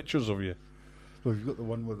have any pictures of you. Well, you've got the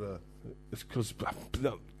one with the... It's because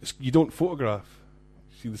you don't photograph.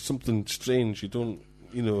 See, there's something strange. You don't,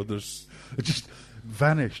 there's... It just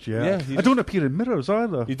vanished, Yeah, I don't appear in mirrors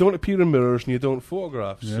either. You don't appear in mirrors and you don't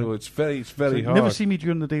photograph, so it's very So hard. you never see me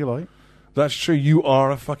during the daylight. That's true. You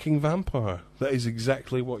are a fucking vampire. That is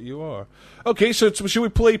exactly what you are. Okay, so should we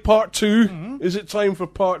play part 2? Mm-hmm. Is it time for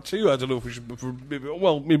part 2? I don't know if we should...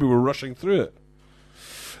 Maybe we're rushing through it.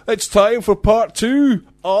 It's time for part 2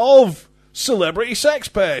 of Celebrity Sex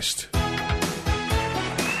Pest.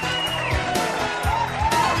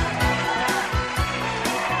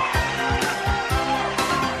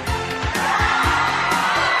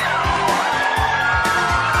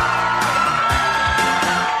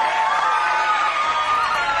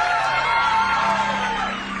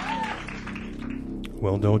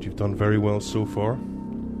 Well, Dodd, you've done very well so far.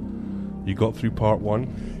 You got through part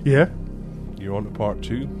 1. Yeah. You're on to part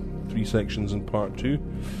 2. 3 sections in part 2.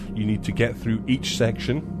 You need to get through each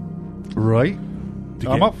section. Right.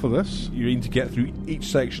 I'm up for this. You need to get through each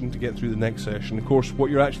section to get through the next session. Of course,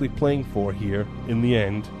 what you're actually playing for here, in the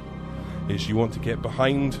end, is you want to get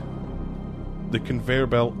behind the conveyor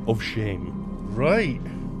belt of shame. Right.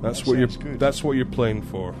 That's what you're playing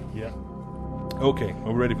for. Yeah. Okay,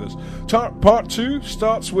 we're ready for this. Part 2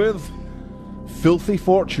 starts with Filthy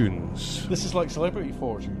Fortunes. This is like Celebrity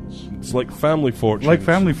Fortunes. It's like Family Fortunes. Like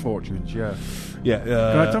Family Fortunes, yeah. Yeah.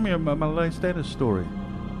 Can I tell me my Les Dennis story?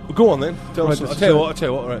 Go on then. Tell Right, us. this I'll is tell you a- what. I'll tell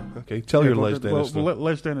you what. Right. Okay. Tell your Les Dennis story. Well,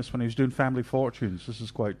 Les Dennis, when he was doing Family Fortunes, this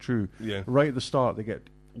is quite true. Yeah. Right at the start, they get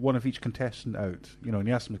one of each contestant out, and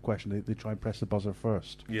you ask them the question, they try and press the buzzer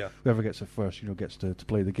first. Yeah. Whoever gets it first, gets to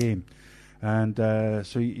play the game. And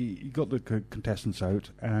so he got the contestants out,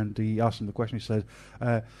 and he asked them the question. He said,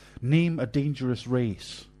 name a dangerous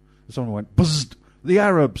race. And someone went, buzzed, the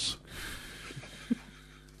Arabs.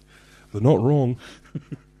 They're not wrong.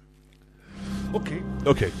 Okay.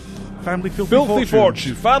 Okay. Family Filthy Filthy Fortunes.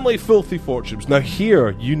 Fortunes. Family Filthy Fortunes. Now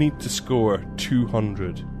here you need to score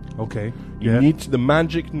 200. Okay. You need the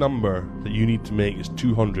magic number that you need to make is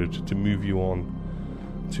 200 to move you on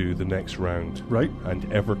to the next round. Right.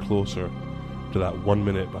 And ever closer to that 1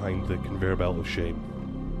 minute behind the conveyor belt of shame.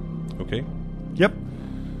 Okay? Yep.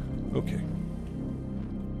 Okay.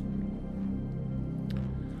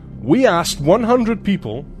 We asked 100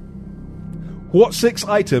 people what 6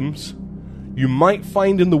 items you might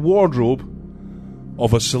find in the wardrobe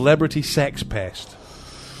of a celebrity sex pest.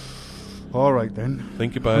 All right then.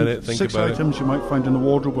 Think about it. Think 6 about items you might find in the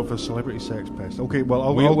wardrobe of a celebrity sex pest. Okay, well,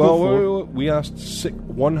 I'll it. go for... We asked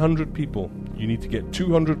 100 people. You need to get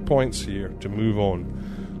 200 points here to move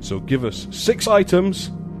on. So give us 6 items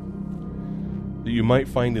that you might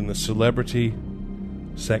find in the celebrity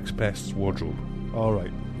sex pest's wardrobe. All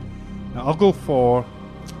right. Now, I'll go for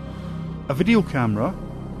a video camera,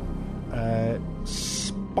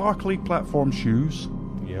 sparkly platform shoes,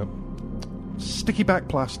 Yep. sticky back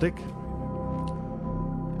plastic,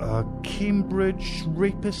 Cambridge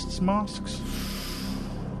rapists' masks,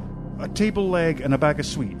 a table leg, and a bag of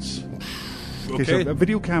sweets. Okay. So a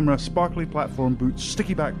video camera, sparkly platform boots,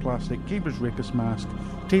 sticky back plastic, Cambridge rapist mask,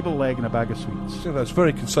 table leg, and a bag of sweets. So that's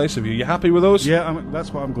very concise of you. You happy with those? Yeah,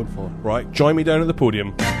 that's what I'm going for. Right, join me down at the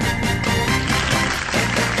podium.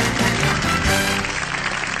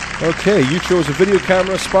 Okay, you chose a video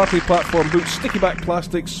camera, sparkly platform boots, sticky back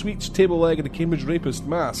plastic, sweets, table leg, and a Cambridge rapist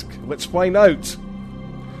mask. Let's find out.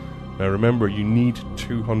 Now remember, you need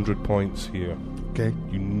 200 points here. Okay.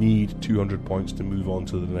 You need 200 points to move on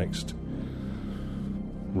to the next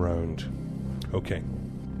round. Okay.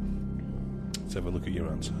 Let's have a look at your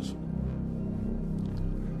answers.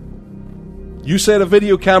 You said a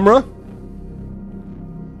video camera.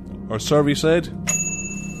 Our survey said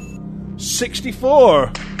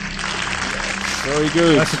 64. Very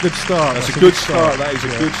good. That's a good start. That's a good start. That is a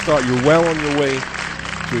good start. You're well on your way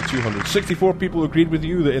to a 200. 64 people agreed with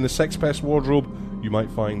you that in a sex pest wardrobe you might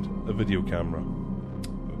find a video camera.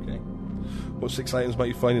 Okay. What 6 items might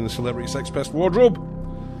you find in a celebrity sex pest wardrobe?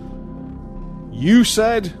 You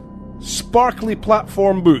said sparkly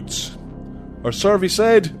platform boots. Our survey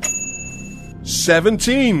said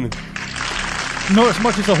 17. Not as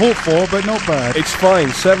much as I hoped for, but not bad. It's fine.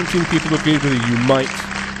 17 people agreed with you. You might.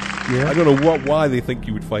 Yeah. I don't know why they think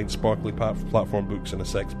you would find sparkly platform books in a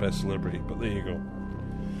sex pest celebrity, but there you go.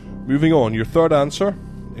 Moving on, your third answer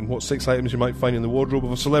in what 6 items you might find in the wardrobe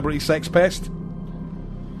of a celebrity sex pest.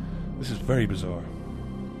 This is very bizarre.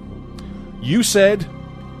 You said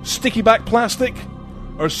sticky back plastic.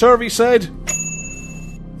 Our survey said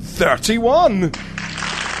 31.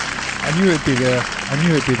 I knew it'd be there.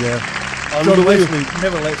 John Unbelievable. Leslie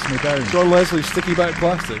never lets me down. John Leslie, sticky back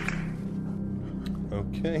plastic.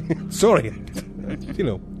 Okay. Sorry.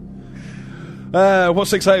 What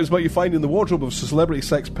 6 items might you find in the wardrobe of a celebrity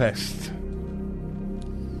sex pest?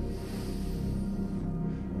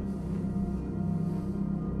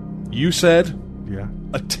 You said Yeah.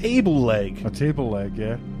 a table leg. A table leg,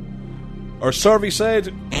 yeah. Our survey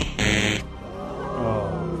said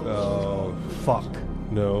Fuck.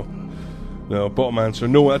 no. No, bottom answer.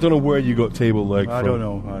 No, I don't know where you got table leg I from. don't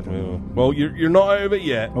know. No. Well, you're not out of it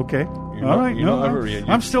yet. Okay. You're All not- right. you're No, not ever yet.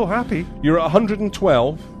 I'm still happy. You're at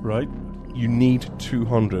 112. Right. You need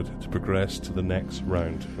 200 to progress to the next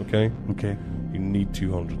round, okay? Okay. You need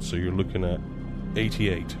 200, so you're looking at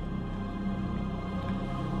 88.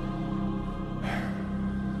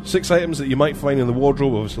 6 items that you might find in the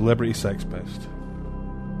wardrobe of a celebrity sex pest.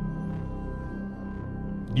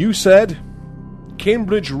 You said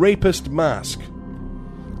Cambridge rapist mask.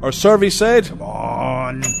 Our survey said Come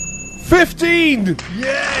on. 15!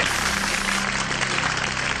 Yes.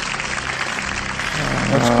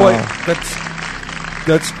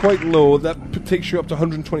 That's quite low. That takes you up to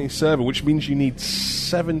 127, which means you need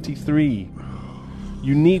 73.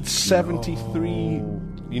 You need 73. No.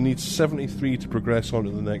 You need 73 to progress on to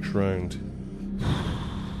the next round.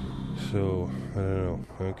 So, I don't know.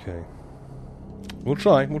 Okay. We'll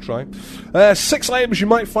try. 6 items you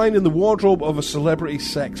might find in the wardrobe of a celebrity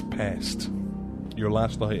sex pest. Your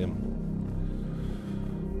last item.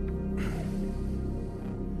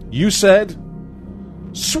 You said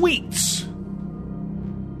sweets.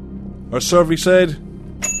 Our survey said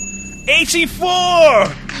 84!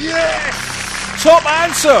 Yes! Top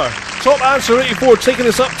answer, 84, taking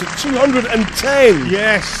us up to 210.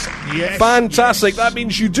 Yes. Fantastic. That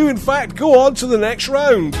means you do, in fact, go on to the next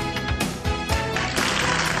round.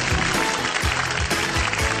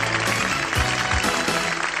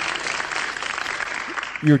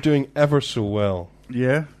 You're doing ever so well.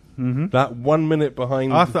 Yeah. Mm-hmm. That 1 minute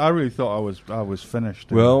behind. I really thought I was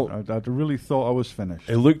finished. Well, I really thought I was finished.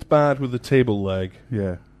 It looked bad with the table leg.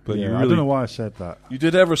 Yeah. But yeah, you I really- don't know why I said that. You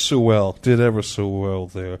did ever so well.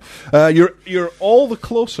 There. You're all the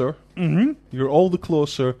closer. Mm-hmm. You're all the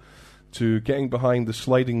closer to getting behind the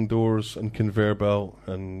sliding doors and conveyor belt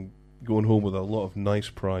and going home with a lot of nice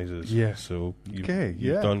prizes. Yeah. So you've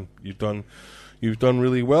done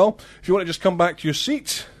really well. If you want to just come back to your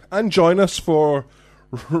seat and join us for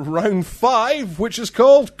round 5, which is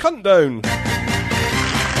called Cunt Down.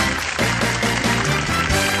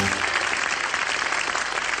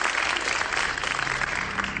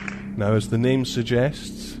 Now, as the name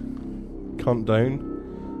suggests, Cunt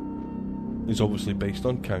Down is obviously based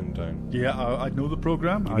on Countdown. Yeah, I know the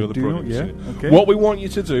program. You know the program. Yeah. so Okay. What we want you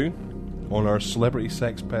to do on our Celebrity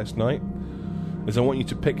Sex Pest night is I want you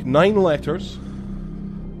to pick 9 letters.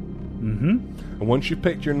 Mm-hmm. And once you've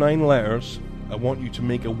picked your 9 letters, I want you to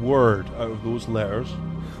make a word out of those letters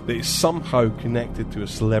that is somehow connected to a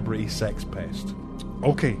celebrity sex pest.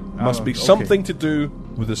 Okay. Must be something to do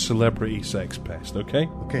with a celebrity sex pest, okay?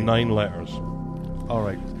 Okay. 9 letters. All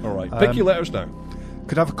right. All right. Pick your letters now.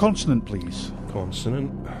 Could I have a consonant, please?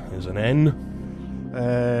 Consonant is an N.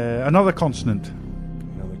 Another consonant.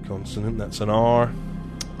 Another consonant, that's an R.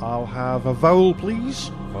 I'll have a vowel, please.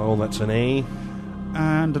 Vowel, that's an A.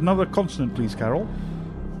 And another consonant, please, Carol.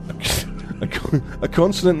 A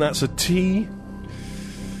consonant, that's a T.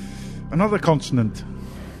 Another consonant.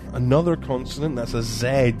 Another consonant, that's a Z.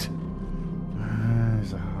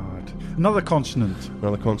 Is hard. Another consonant.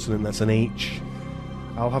 Another consonant, that's an H.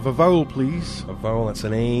 I'll have a vowel, please. A vowel, that's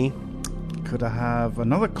an A. Could I have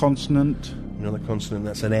another consonant? Another consonant,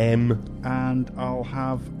 that's an M. And I'll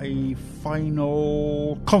have a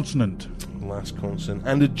final consonant. Last consonant.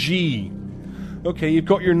 And a G. Okay, you've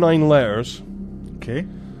got your 9 letters. Okay.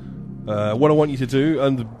 What I want you to do,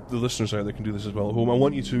 and the listeners out there can do this as well at home, I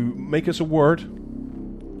want you to make us a word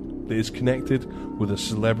that is connected with a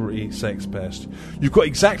celebrity sex pest. You've got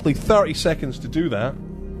exactly 30 seconds to do that.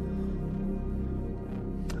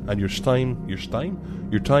 And your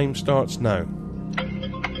time starts now.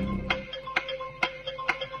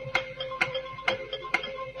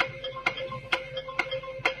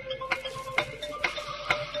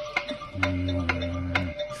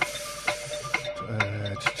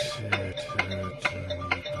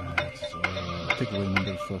 Take away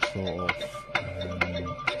number first thought of.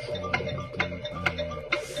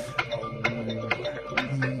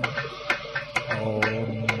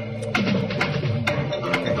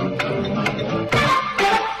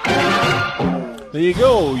 There you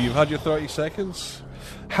go. You've had your 30 seconds.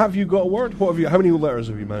 Have you got a word? What have you? How many letters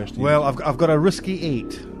have you managed to use? Well, I've got a risky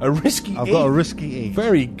 8. A risky I've 8. got a risky 8.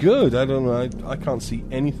 Very good. I don't know. I can't see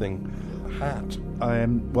anything. A hat.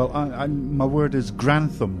 My word is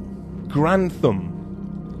Grantham. Grantham.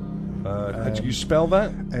 How do you spell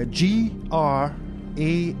that? Grantham.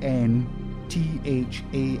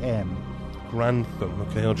 Grantham.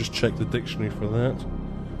 Okay, I'll just check the dictionary for that.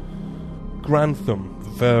 Grantham.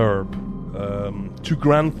 Verb. To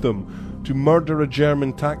Grantham. To murder a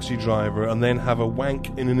German taxi driver and then have a wank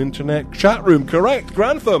in an internet chat room. Correct.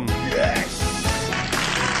 Grantham. Yes.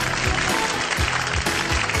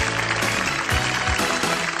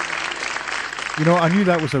 You know, I knew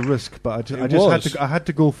that was a risk, but I had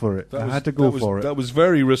to go for it. That was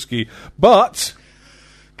very risky. But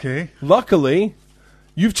Okay. luckily,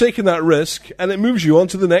 you've taken that risk and it moves you on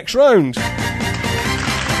to the next round.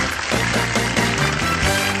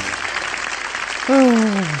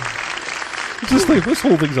 Just like this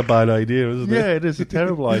whole thing's a bad idea, isn't it? Yeah, it is a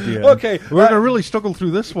terrible idea. Okay, we're going to really struggle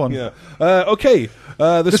through this one. Yeah. Okay.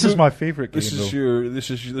 This is my favourite game. This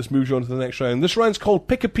moves you on to the next round. This round's called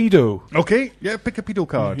Pick a Pedo. Okay. Yeah, pick a pedo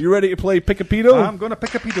card. You ready to play Pick a Pedo? I'm going to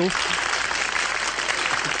pick a pedo.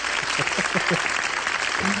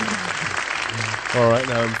 All right.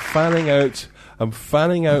 Now I'm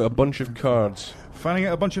fanning out a bunch of cards Fanning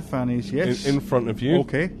out a bunch of fannies. Yes. in front of you.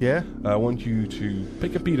 Okay. Yeah. I want you to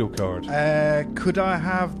pick a pedo card. Could I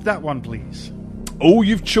have that one, please? Oh,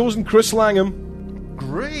 you've chosen Chris Langham.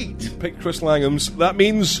 great. Pick Chris Langham's. That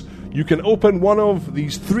means you can open one of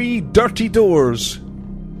these 3 dirty doors.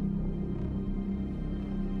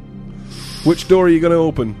 Which door are you going to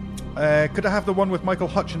open? Could I have the one with Michael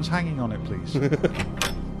Hutchins hanging on it, please? There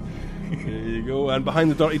you go. And behind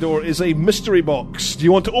the dirty door is a mystery box. Do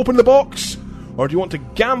you want to open the box? Or do you want to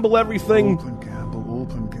gamble everything Open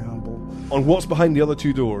gamble. on what's behind the other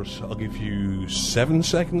 2 doors? I'll give you 7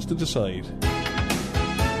 seconds to decide.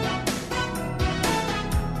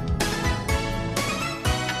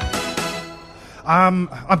 I'm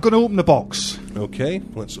going to open the box. Okay,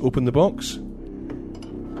 let's open the box.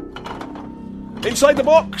 Inside the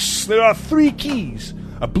box, there are 3 keys.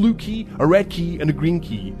 A blue key, a red key, and a green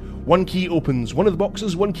key. 1 key opens one of the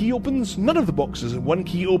boxes, 1 key opens none of the boxes, and 1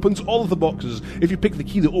 key opens all of the boxes. If you pick the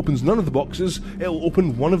key that opens none of the boxes, it'll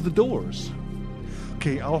open one of the doors.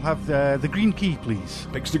 Okay, I'll have the green key, please.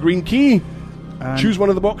 Picks the green key. And Choose one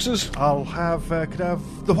of the boxes. I'll have. Could I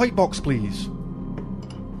have the white box, please?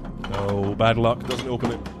 Oh, bad luck. Doesn't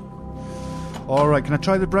open it. All right. Can I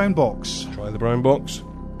try the brown box? Try the brown box.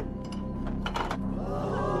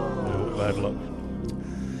 No, bad luck.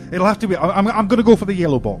 It'll have to be. I'm going to go for the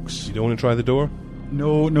yellow box. You don't want to try the door?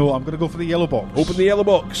 No. I'm going to go for the yellow box. Open the yellow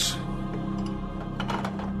box.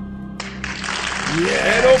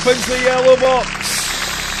 It opens the yellow box.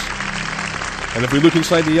 And if we look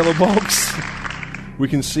inside the yellow box, we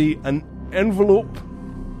can see an envelope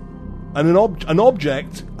and an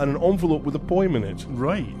object and an envelope with a poem in it.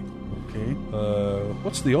 Right. Okay.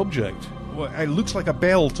 What's the object? Well, it looks like a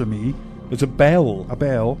bell to me. It's a bell. A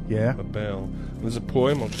bell. Yeah. A bell. And there's a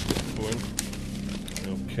poem. I'll just get the poem.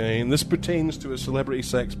 Okay, and this pertains to a celebrity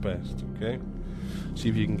sex pest. Okay, see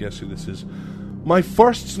if you can guess who this is. My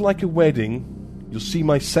first's like a wedding. You'll see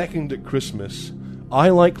my second at Christmas. I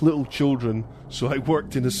like little children, so I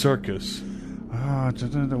worked in a circus.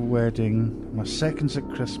 The wedding. My second's at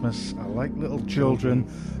Christmas. I like little children,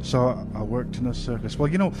 so I worked in a circus. Well,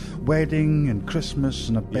 you know, wedding and Christmas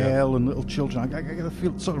and a bell and little children. I get a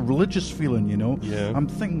feel, sort of religious feeling, you know. Yeah. I'm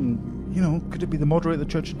thinking, you know, could it be the moderator of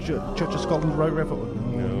the Church of Scotland, Right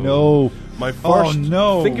Reverend? No. My first. Oh,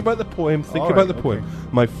 no. Think about the poem. Think All about right, the poem.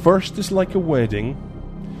 My first is like a wedding.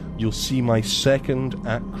 You'll see my second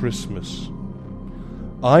at Christmas.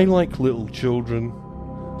 I like little children,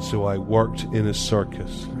 so I worked in a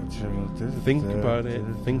circus. Think about it.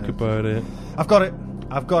 Think about it. I've got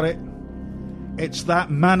it. It's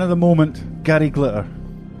that man of the moment, Gary Glitter.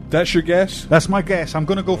 That's your guess? That's my guess. I'm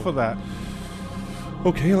going to go for that.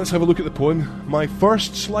 Okay, let's have a look at the poem. My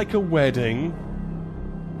first's like a wedding,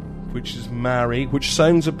 which is marry, which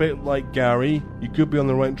sounds a bit like Gary. You could be on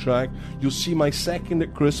the right track. You'll see my second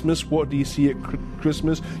at Christmas. What do you see at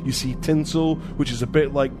Christmas? You see tinsel, which is a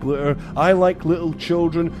bit like glitter. I like little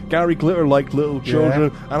children. Gary Glitter liked little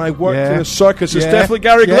children. And I worked in a circus. It's definitely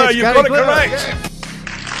Gary Glitter. It's You've Gary got it Glitter. correct.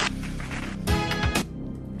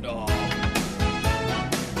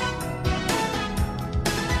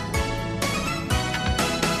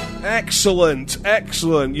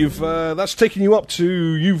 Excellent. You've that's taken you up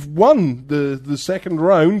to you've won the second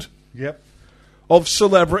round Yep. of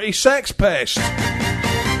Celebrity Sex Pest.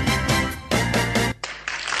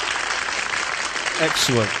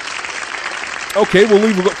 Excellent. Okay,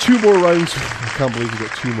 we've got 2 more rounds. I can't believe we've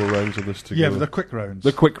got 2 more rounds of this to Yeah, go. but the quick rounds.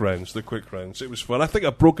 The quick rounds. It was fun. I think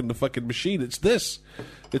I've broken the fucking machine. It's this.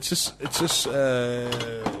 Let's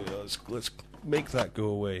make that go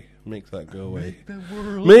away. Make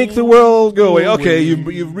the world go away. Okay,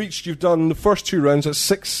 you've done the first 2 rounds. That's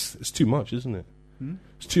 6. It's too much, isn't it?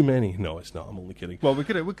 It's too many. No, it's not. I'm only kidding. Well, we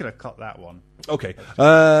could have cut that one. Okay.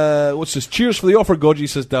 What's this? Cheers for the offer, Godgy,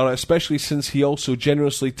 says Dara, especially since he also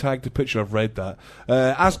generously tagged a picture. I've read that.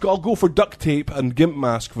 I'll go for duct tape and gimp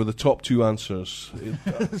mask for the top 2 answers.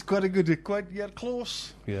 It's quite a good,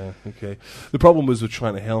 close. Yeah, okay. The problem was we're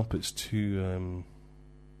trying to help. It's too...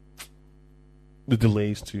 the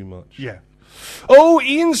delay's too much. Yeah. Oh,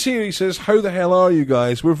 Ian's here. He says, how the hell are you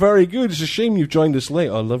guys? We're very good. It's a shame you've joined us late.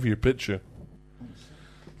 I love your picture.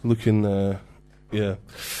 Looking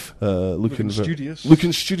studious.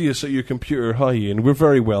 Looking studious at your computer. Hi, Ian. We're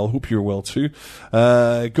very well. Hope you're well too.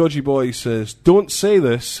 Godgy Boy says, don't say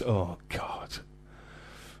this. Oh, God.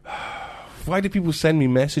 Why do people send me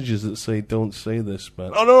messages that say, don't say this,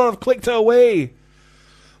 man? Oh, no, I've clicked it away.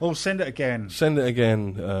 Oh, send it again. Send it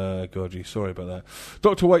again, Godgy. Sorry about that.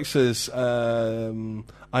 Dr. White says,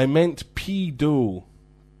 I meant pedo,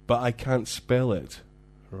 but I can't spell it.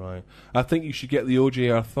 Right. I think you should get the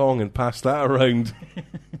OJR thong and pass that around.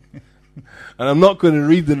 And I'm not going to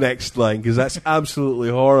read the next line because that's absolutely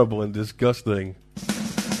horrible and disgusting.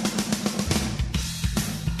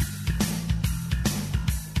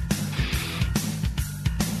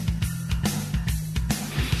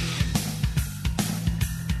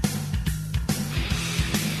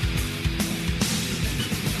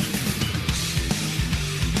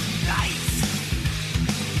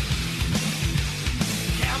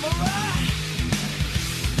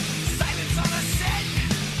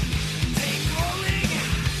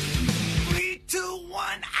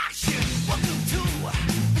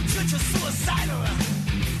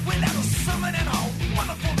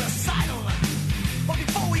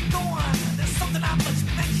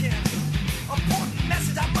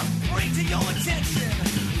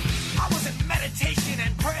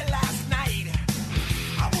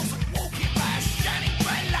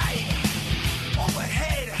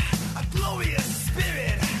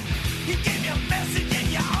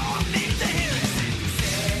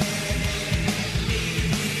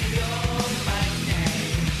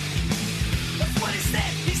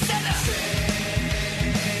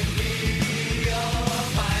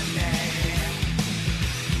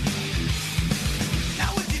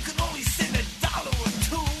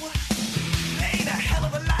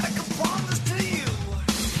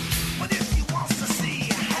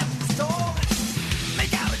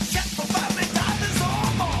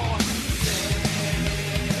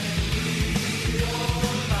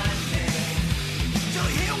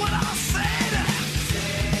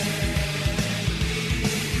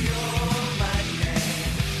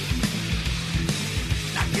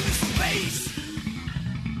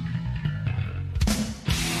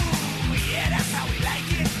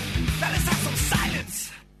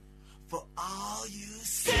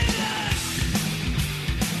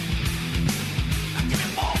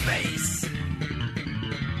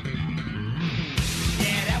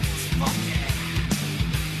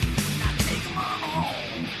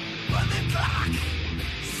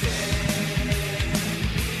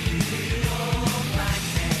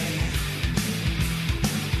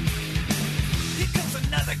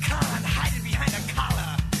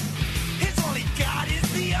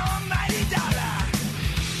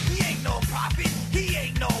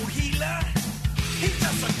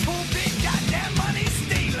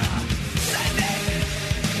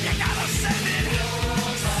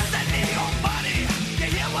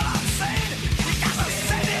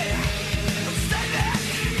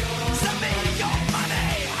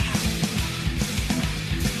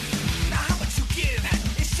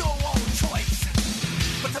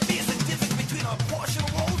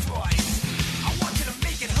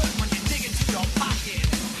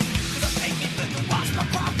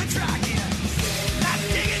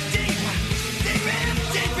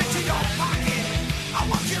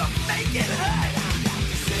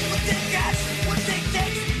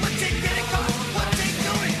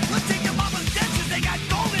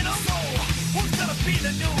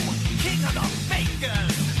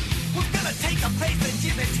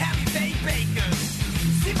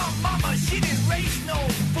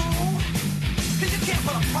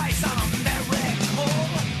 twice on a miracle.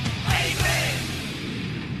 Amen.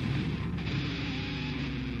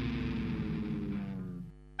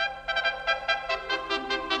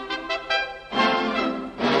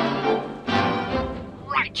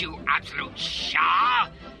 Right, you absolute Shah.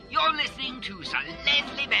 You're listening to Sir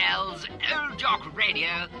Leslie Bell's Old Jock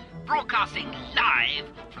Radio, broadcasting live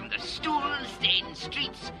from the stool-stained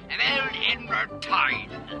streets of Old Edinburgh Town.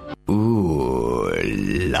 Ooh,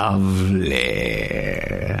 lovely.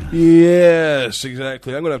 Yes,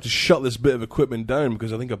 exactly. I'm going to have to shut this bit of equipment down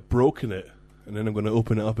because I think I've broken it. And then I'm going to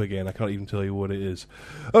open it up again. I can't even tell you what it is.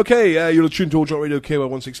 Okay, you're tuned to Old Jock Radio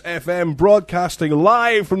KY16 FM, broadcasting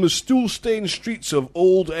live from the stool-stained streets of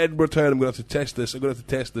Old Edinburgh Town. I'm going to have to test this. I'm going to have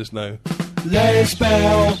to test this now. Les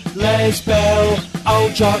Bell,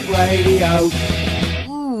 Old Jock Radio.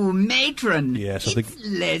 Ooh, matron. Yes, I think It's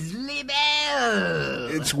Leslie Bell.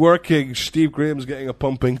 it's working. Steve Graham's getting a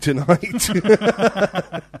pumping tonight.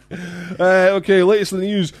 Okay, latest in the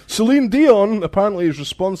news. Celine Dion apparently is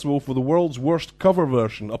responsible for the world's worst cover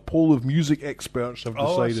version. A poll of music experts have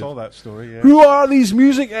decided. Oh, I saw that story, yeah. Who are these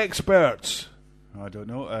music experts? I don't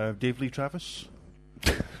know. Dave Lee Travis?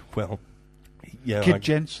 Well, yeah, Kid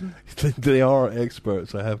Jensen? they are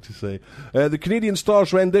experts, I have to say. The Canadian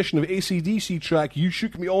Star's rendition of AC/DC track "You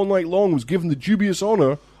Shook Me All Night Long" was given the dubious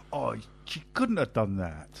honour. Oh, she couldn't have done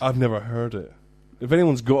that. I've never heard it. If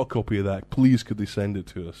anyone's got a copy of that, please could they send it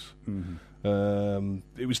to us?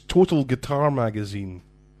 It was Total Guitar Magazine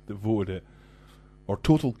that voted it, or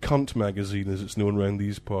Total Cunt Magazine as it's known around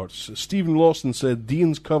these parts. Stephen Lawson said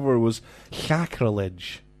Dion's cover was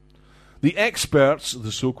sacrilege. The experts,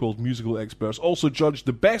 the so-called musical experts, also judged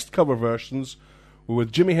the best cover versions,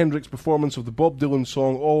 with Jimi Hendrix's performance of the Bob Dylan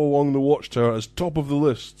song All Along the Watchtower as top of the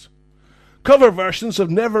list. Cover versions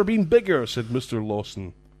have never been bigger, said Mr.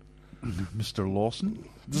 Lawson. Mr. Lawson?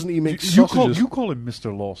 Doesn't he make You sausages? call him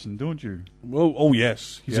Mr. Lawson, don't you? Oh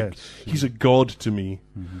yes. Yes. He's a god to me.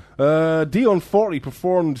 Dion 40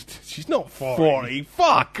 performed... She's not 40.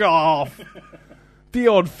 Fuck off!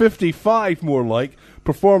 Dion 55, more like,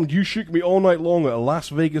 performed You Shook Me All Night Long at a Las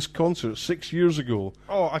Vegas concert 6 years ago.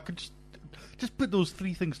 Oh, I could just put those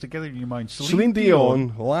three things together in your mind. Celine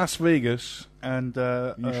Dion, Las Vegas... and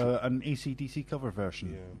an AC/DC cover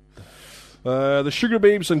version. The Sugar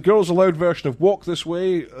Babes and Girls Aloud version of Walk This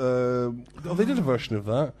Way, they did a version of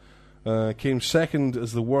that, came second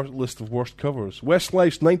as the list of worst covers.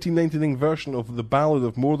 Westlife's 1999 version of The Ballad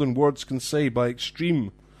of More Than Words Can Say by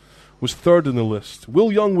Extreme was third in the list.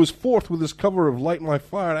 Will Young was fourth with his cover of Light My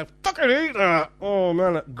Fire. I fucking hate that! Oh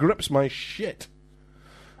man, it grips my shit.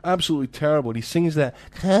 Absolutely terrible. And he sings that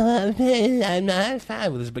I'm not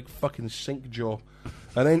fine with his big fucking sink jaw.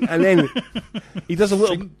 And then he does a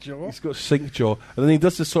little. Sink jaw? He's got sink jaw, and then he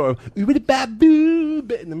does this sort of ooby-baboo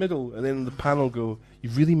bit in the middle, and then the panel go,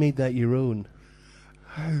 "You've really made that your own."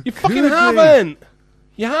 You fucking could they? haven't.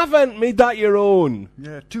 You haven't made that your own.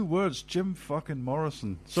 Yeah, 2 words, Jim fucking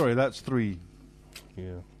Morrison. Sorry, that's 3.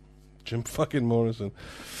 Yeah, Jim fucking Morrison.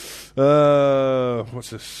 What's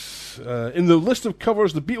this? In the list of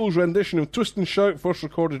covers, the Beatles' rendition of Twist and Shout, first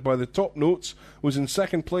recorded by the Top Notes, was in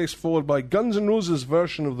second place, followed by Guns N' Roses'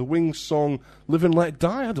 version of the Wings song Live and Let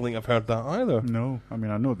Die. I don't think I've heard that either. No, I mean,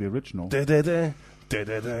 I know the original. Da-da-da.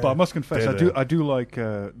 But I must confess, I do like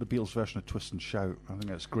the Beatles' version of Twist and Shout. I think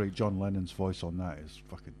that's great. John Lennon's voice on that is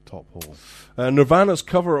fucking top hole. Nirvana's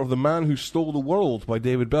cover of The Man Who Stole the World by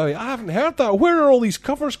David Bowie. I haven't heard that. Where are all these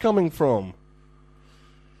covers coming from?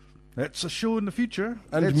 It's a show in the future.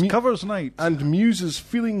 And It's covers night. And Muse's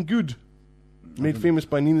Feeling Good, made famous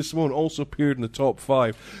by Nina Simone, also appeared in the top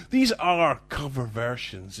 5. These are cover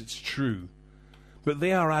versions, it's true. But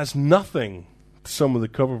they are as nothing to some of the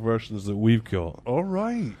cover versions that we've got. All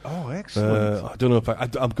right. Oh, excellent. I don't know if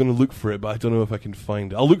I'm going to look for it, but I don't know if I can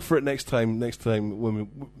find it. I'll look for it next time when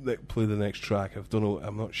we play the next track. I don't know.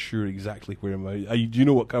 I'm not sure exactly where am I. Do you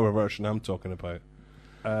know what cover version I'm talking about?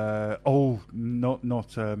 Not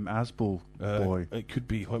Asbo Boy. It could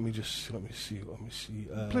be. Let me see.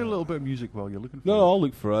 Play a little bit of music while you're looking for No, it. I'll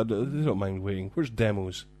look for it. I don't mind waiting. Where's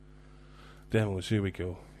demos? Demos. Here we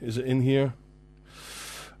go. Is it in here?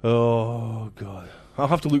 Oh God. I'll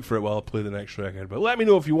have to look for it while I play the next record. But let me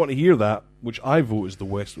know if you want to hear that, which I vote is the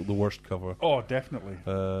worst cover. Oh, definitely.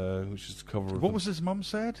 Which is the cover. What was his mum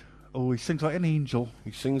said? Oh, he sings like an angel.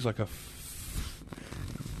 He sings like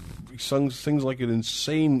sings like an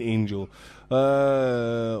insane angel.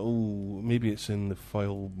 Maybe it's in the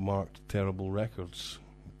file marked Terrible Records.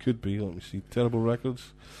 Could be. Let me see. Terrible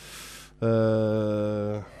Records.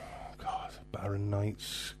 God, Barren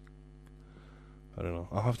Nights. I don't know.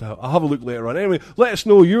 I'll have a look later on. Anyway, let us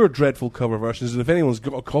know your dreadful cover versions, and if anyone's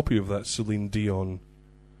got a copy of that Celine Dion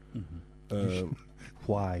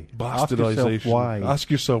Why? Bastardization. Ask yourself why.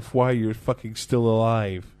 Ask yourself why you're fucking still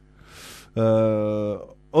alive.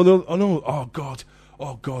 Oh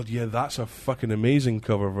god, yeah, that's a fucking amazing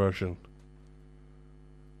cover version.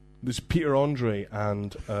 There's Peter Andre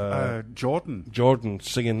and Jordan.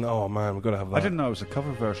 singing. Oh man, we've got to have that. I didn't know it was a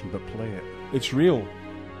cover version, but play it. It's real.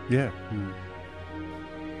 Yeah.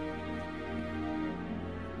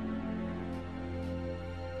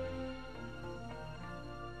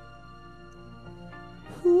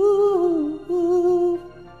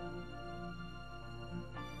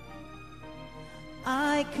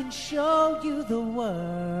 I can show you the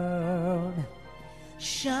world,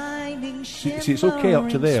 shining, See, it's okay up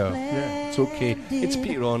to there. shimmering, It's okay. It's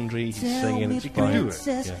Peter Andre. He's Tell singing. me, It's fine.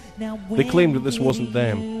 princess, Yeah. now They claimed that this when wasn't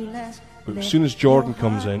them. will you last But as let soon as Jordan your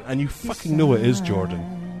comes in, and you fucking know it is Jordan.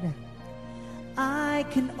 decide? I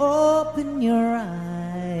can open your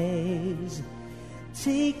eyes,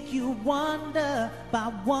 take you wonder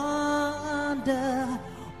by wonder,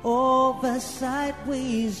 over,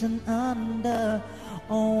 sideways, and under,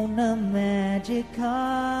 on a magic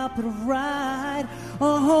carpet ride,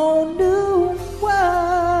 a whole new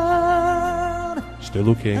world, Still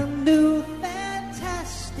okay. a new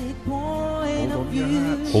fantastic point of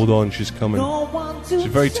view. Hold on, she's coming. No one to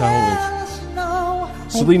She's very talented. tell us no,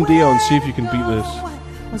 Celine Dion, see if you can beat this.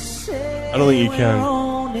 this. I don't think you can. We're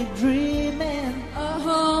only dreaming. A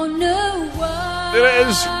whole new world. There it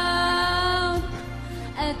is.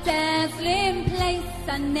 A dazzling place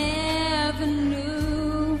I never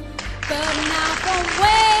knew. But now from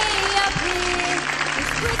way up here,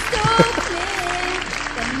 it's crystal clear.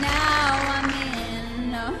 But now I'm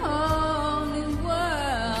in a whole new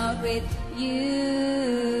world with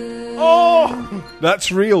you. Oh,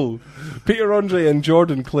 that's real. Peter Andre and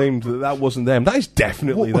Jordan claimed that wasn't them. That is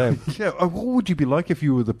definitely them. Yeah, what would you be like if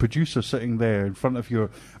you were the producer sitting there in front of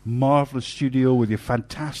your marvelous studio with your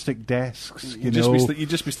fantastic desks? You'd just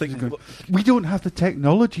be thinking, We don't have the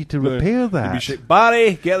technology to repair you'd be that. shit.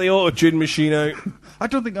 Barry, get the auto-tune machine out. I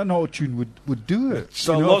don't think an auto-tune would do it.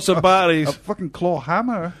 So lots of batteries. A fucking claw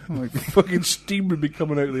hammer. Like, Fucking steam would be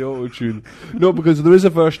coming out of the auto-tune. No, because there is a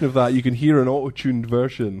version of that. You can hear an auto-tuned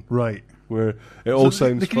version right. where it all So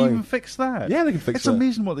sounds they can fine. even fix that. Yeah, they can fix it's that. It's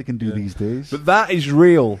amazing what they can do Yeah. these days. But that is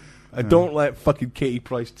real. Don't let fucking Katie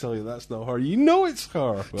Price tell you that's not her. You know it's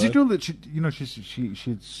her. Do you know that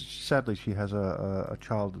sadly she has a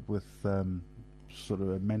child with sort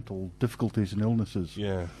of mental difficulties and illnesses.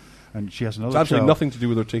 Yeah. And she has another It's absolutely child. nothing to do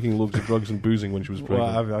with her taking loads of drugs and boozing when she was Well,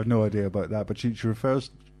 pregnant. I've no idea about that, but she refers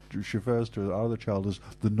to her other child as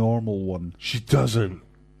the normal one. She doesn't.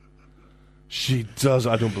 She does.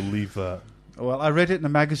 I don't believe that. Well, I read it in a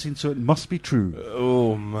magazine, so it must be true.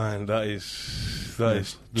 Oh man, that is the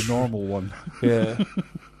normal one. Yeah.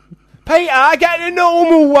 Peter, get the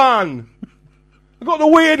normal one. I got the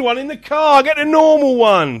weird one in the car. Get the normal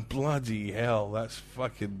one. Bloody hell, that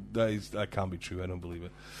can't be true. I don't believe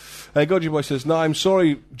it. Godgy Boy says, "No, I'm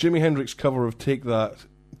sorry. Jimi Hendrix cover of Take That."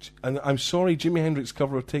 And I'm sorry, Jimi Hendrix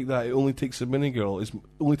cover of Take That. It only takes a minute girl.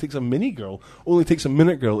 Only takes a minute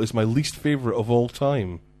girl is my least favorite of all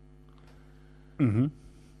time. Mm-hmm.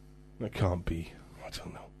 That can't be. I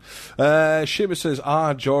don't know. Seamus says,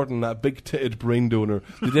 Jordan, that big-titted brain donor.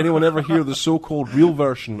 Did anyone ever hear the so-called real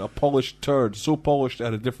version, a polished turd, so polished it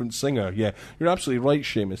had a different singer? Yeah, you're absolutely right,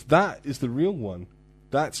 Seamus. That is the real one.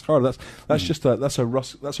 That's her. That's just that's a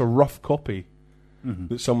rough copy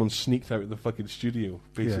that someone sneaked out of the fucking studio,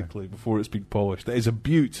 basically, before it's been polished. That is a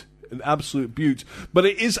beaut, an absolute beaut. But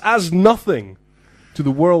it is as nothing to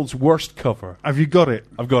the world's worst cover. Have you got it?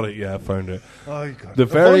 I've got it, yeah, I found it. Oh, you got The it.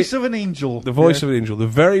 very- Voice of an Angel. The voice of an angel. The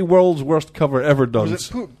very world's worst cover ever done. Was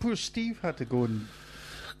it poor Steve had to go and...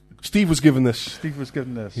 Steve was given this. Steve was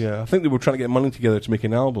given this. Yeah, I think they were trying to get money together to make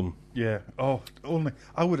an album. Yeah. Oh, only...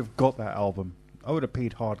 I would have got that album. I would have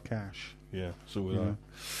paid hard cash. Yeah, so would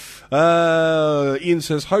I. Ian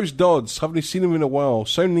says, "How's Dodds? Haven't seen him in a while.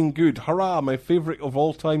 Sounding good. Hurrah, my favourite of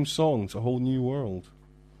all-time songs. A Whole New World."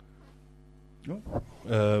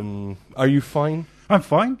 Oh. Are you fine? I'm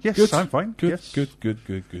fine. Yes, Good. I'm fine. Good, yes.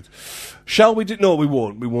 good. Shall we do... No, we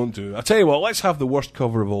won't. We won't do it. I tell you what, let's have the worst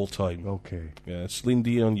cover of all time. Okay. Yeah, Celine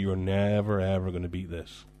Dion, you're never, ever going to beat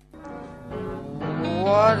this.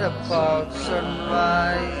 What about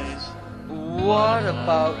sunrise? What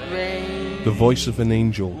about rain? The voice of an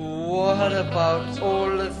angel. What about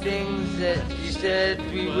all the things that you said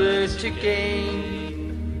we were to gain?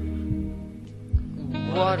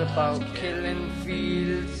 What about killing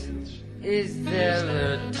fields? Is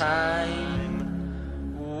there a time?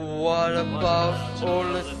 What about all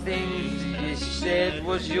the things you said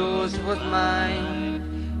was yours, was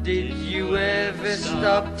mine? Did you ever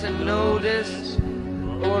stop to notice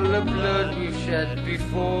all the blood we've shed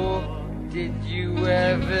before? Did you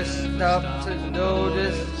ever stop to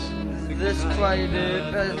notice this quiet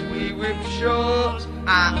earth as we whip shore?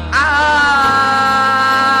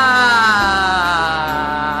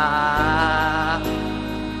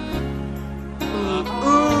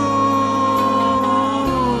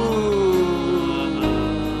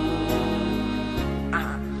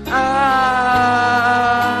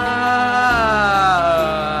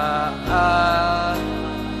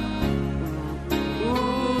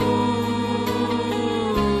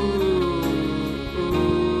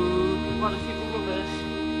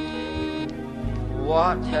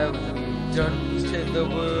 What have we done to the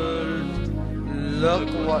world? Look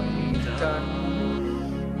what we've done.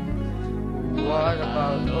 What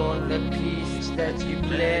about all the peace that you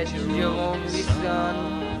pledged your only son?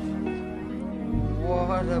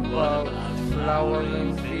 What about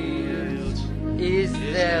flowering fields? Is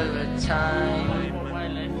there a time?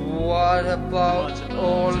 What about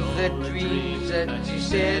all the dreams that you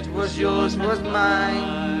said was yours, was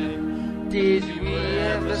mine? Did we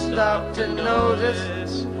ever stop to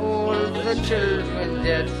notice all the children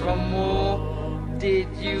dead from war? Did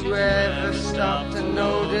you ever stop to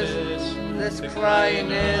notice this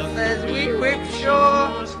crying earth as we whip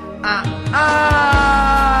shore?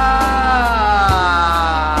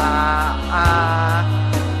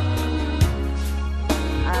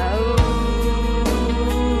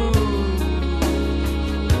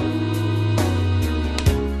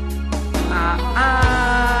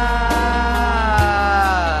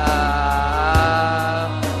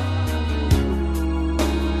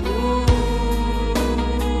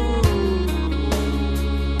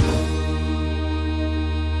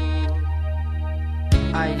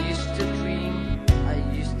 I used to dream, I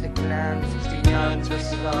used to glance beyond the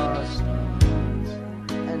stars,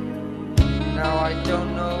 and now I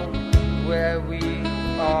don't know where we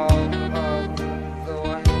are, though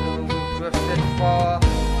I know we've drifted far.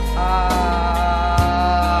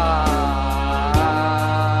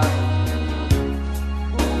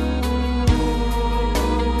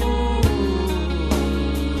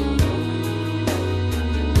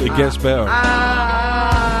 It gets better.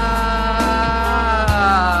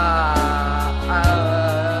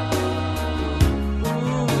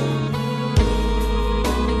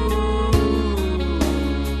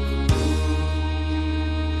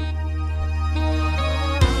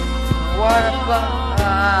 What about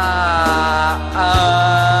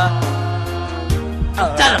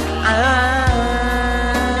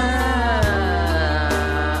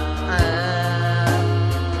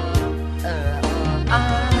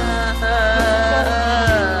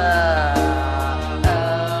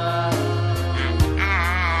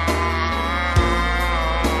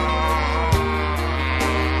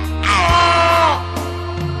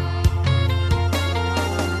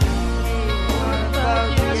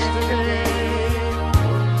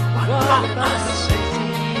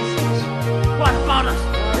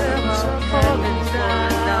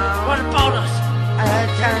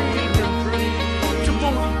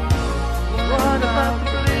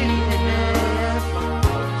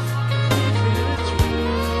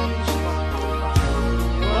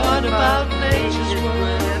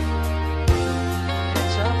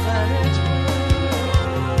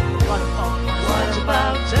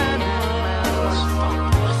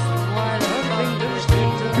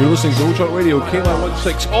You're listening to Old Talk Radio,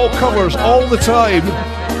 K916, all covers, all the time.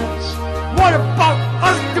 What about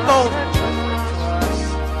Eskimo?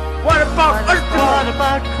 What about Eskimo?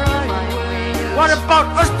 What about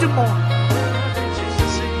Eskimo?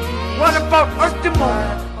 What about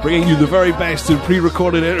Eskimo? Bringing you the very best in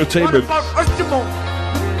pre-recorded What entertainment, about Eskimo?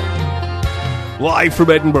 live from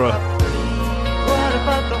Edinburgh. What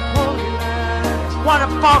about the Holy Land? What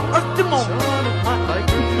about Eskimo?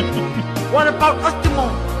 What about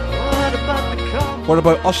Eskimo? What about the Come? What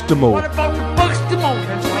about Ostimo? What about the Buxtimo?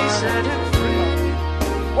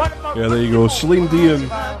 What about Yeah, there you go. Celine Dion,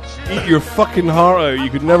 eat your fucking heart out. You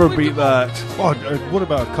could never beat that. Oh, what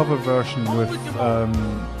about a cover version with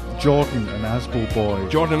Jordan and Asbo Boy?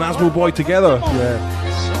 Jordan and Asmo Boy together. Yeah,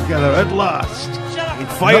 together at last.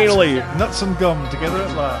 Finally, Nuts and Gum together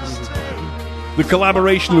at last. the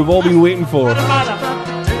collaboration we've all been waiting for. What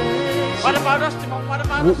about Eskimo? What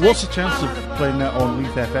about What's the chance of playing that on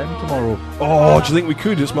Leith FM tomorrow? Oh, do you think we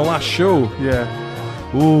could? It's my last show. Yeah.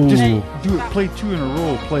 Ooh. Just do it, play two in a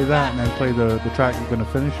row, play that, and then play the track you're going to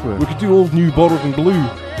finish with. We could do Old New Borrowed and Blue.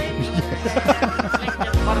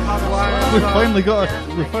 We've finally got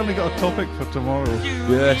a topic for tomorrow.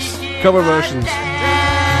 Yes, cover versions.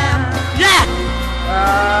 Yeah!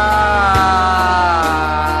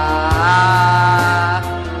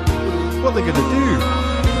 What are they going to do?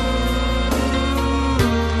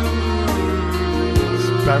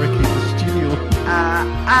 Just barricade the studio.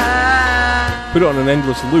 Put it on an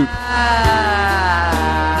endless loop.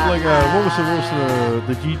 Like, what was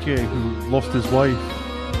the DJ who lost his wife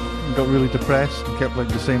and got really depressed and kept like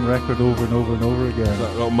the same record over and over and over again?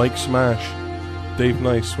 That Mike Smash. Dave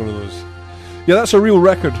Nice, one of those. Yeah, that's a real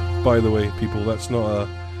record, by the way, people. That's not a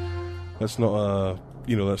It's not a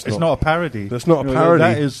parody. That's not a You know,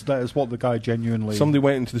 parody. that is what the guy genuinely. Somebody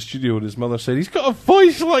went into the studio and his mother said, "He's got a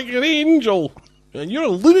voice like an angel, and you're a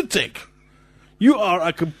lunatic. You are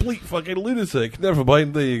a complete fucking lunatic." Never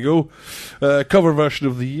mind, there you go. Cover version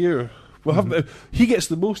of the year. Well, he gets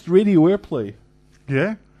the most radio airplay.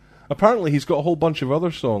 Yeah. Apparently, he's got a whole bunch of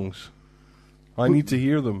other songs. I need to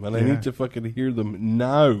hear them, and I Yeah. need to fucking hear them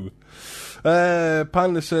now.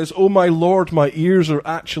 Panda says, "Oh my lord, my ears are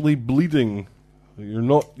actually bleeding." You're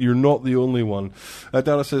not the only one.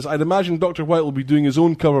 Dara says, "I'd imagine Dr. White will be doing his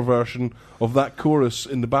own cover version of that chorus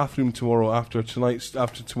in the bathroom tomorrow after tonight's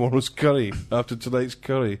curry.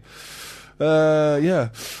 Yeah.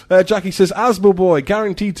 Jackie says, "Asbo Boy,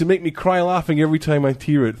 guaranteed to make me cry laughing every time I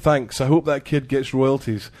hear it. Thanks. I hope that kid gets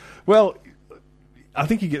royalties." Well, I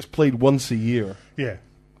think he gets played once a year. Yeah.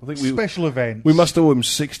 I think Special events. we must owe him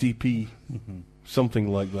 60p.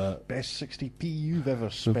 Something like that. Best 60p you've ever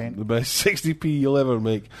spent. The best 60p you'll ever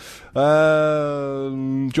make.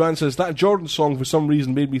 Joanne says, "That Jordan song for some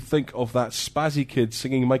reason made me think of that spazzy kid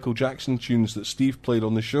singing Michael Jackson tunes that Steve played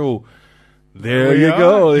on the show." There you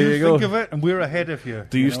go. There you go. Think of it, and we're ahead of you.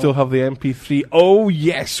 Do you still have the MP3? Oh,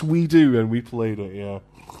 yes, we do, and we played it, yeah.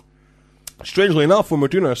 Strangely enough, when we're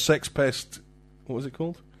doing our Sex Pest... What was it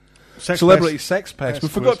called? Celebrity Sex Pest. We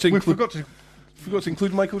forgot to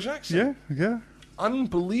include Michael Jackson. Yeah.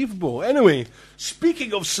 Unbelievable. Anyway,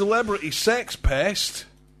 speaking of Celebrity Sex Pest...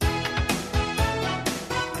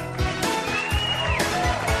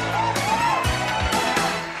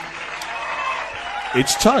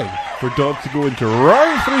 It's time for Dog to go into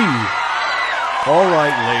round 3. All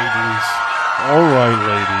right, ladies,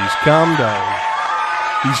 calm down.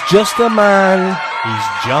 He's just a man.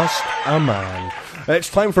 It's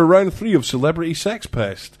time for round 3 of Celebrity Sex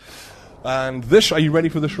Pest. And are you ready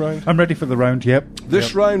for this round? I'm ready for the round, yep.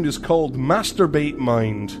 This round is called Masturbate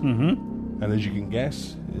Mind. Mm-hmm. And as you can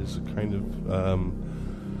guess, is a kind of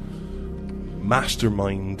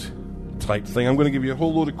mastermind type thing. I'm going to give you a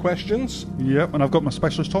whole load of questions. Yep, and I've got my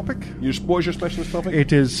specialist topic. What is your specialist topic?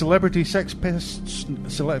 It is Celebrity Sex Pests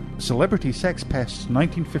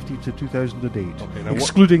 1950 to 2008. Okay, now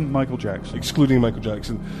excluding Michael Jackson. Excluding Michael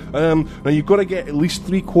Jackson. Now you've got to get at least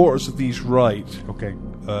 3/4 of these right. Okay.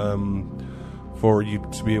 For you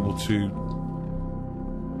to be able to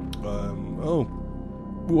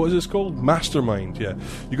what is this called? Mastermind, yeah.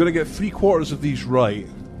 You've got to get 3/4 of these right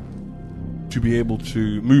to be able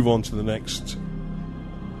to move on to the next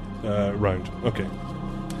round. Okay.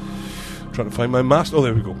 Trying to find my master. Oh,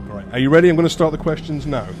 there we go. All right. Are you ready? I'm going to start the questions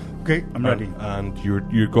now. Okay, I'm ready. And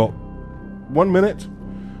you've got 1 minute.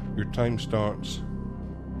 Your time starts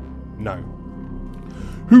now.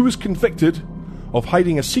 Who was convicted of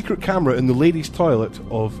hiding a secret camera in the ladies' toilet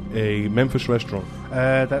of a Memphis restaurant?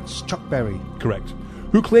 That's Chuck Berry. Correct.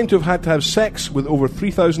 Who claimed to have had to have sex with over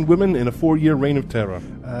 3,000 women in a 4-year reign of terror?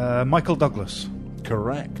 Michael Douglas.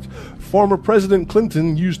 Correct. Former President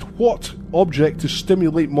Clinton used what object to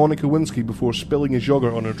stimulate Monica Lewinsky before spilling his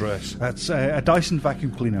yogurt on her dress? That's a Dyson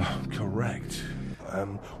vacuum cleaner. Correct.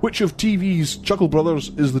 Which of TV's Chuckle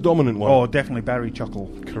Brothers is the dominant one? Oh, definitely Barry Chuckle.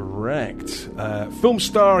 Correct. Film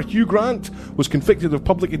star Hugh Grant was convicted of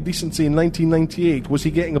public indecency in 1998. Was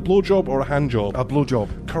he getting a blowjob or a handjob? A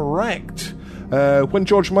blowjob. Correct. When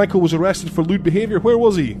George Michael was arrested for lewd behaviour, where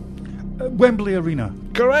was he? Wembley Arena.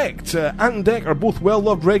 Correct. Ant and Dec are both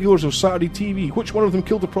well-loved regulars of Saturday TV. Which one of them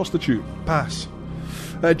killed a prostitute? Pass.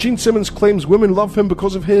 Gene Simmons claims women love him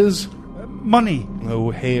because of his... money.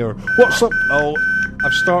 Oh, hair.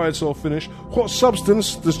 I've started, so I'll finish. What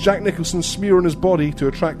substance does Jack Nicholson smear on his body to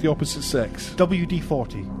attract the opposite sex?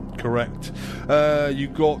 WD-40. Correct. You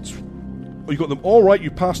got them all right.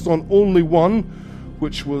 You passed on only one,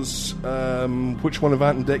 which was which one of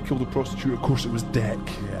Ant and Dec killed a prostitute? Of course, it was Dec.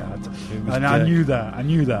 Yeah, Dec. I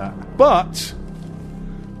knew that.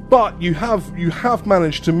 But you have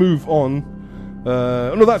managed to move on.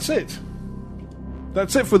 No, that's it.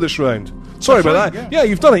 That's it for this round. Sorry about that. Yeah,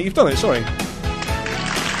 you've done it. Sorry.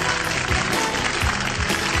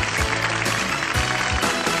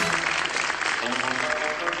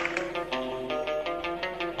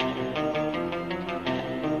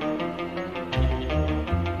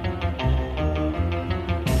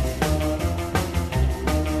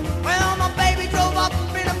 Well, my baby drove up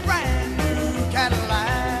in a brand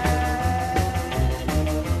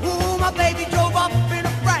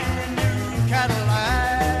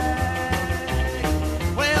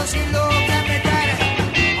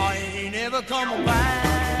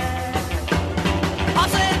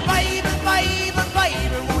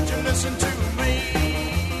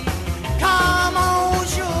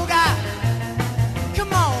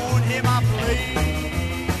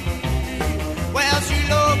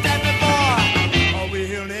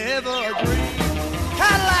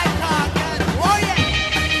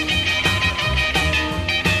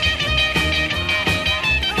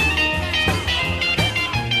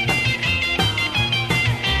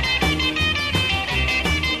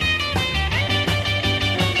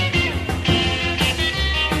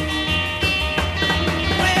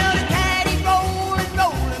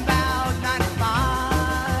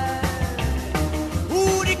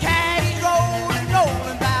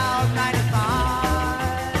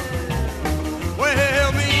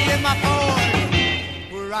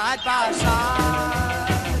side by side.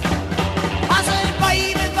 I say,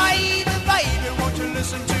 baby, baby, baby, won't you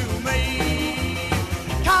listen to me?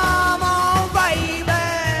 Come on, baby,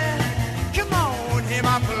 come on, hear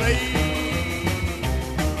my plea.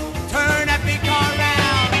 Turn that big car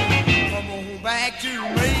around, come on back to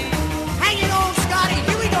me. Hang it on, Scotty,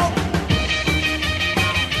 here we go.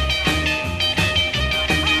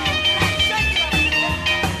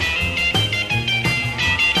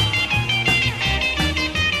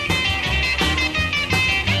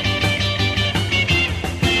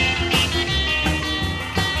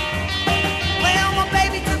 Well, my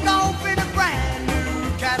baby took off in a brand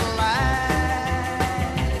new Cadillac.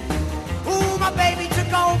 Ooh, my baby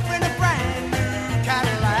took off in a brand new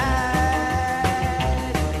Cadillac.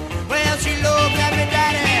 Well, she looked at me,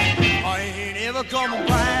 Daddy, I ain't ever coming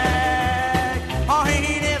back. I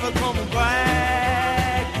ain't ever coming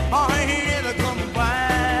back. I ain't ever coming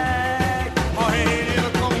back. I ain't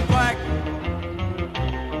ever coming back.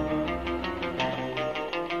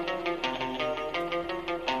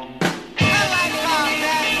 I like car,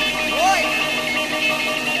 Daddy. Oi.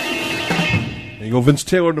 There you go, Vince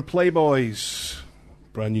Taylor and the Playboys.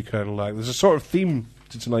 Brand new Cadillac. There's a sort of theme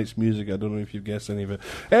to tonight's music. I don't know if you've guessed any of it.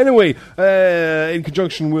 Anyway, in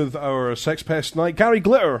conjunction with our Sex Pest night, Gary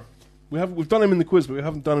Glitter. We've done him in the quiz, but we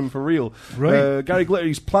haven't done him for real. Right. Gary Glitter,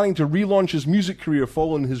 he's planning to relaunch his music career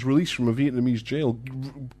following his release from a Vietnamese jail.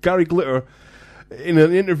 Gary Glitter, in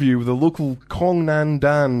an interview with a local Kong Nan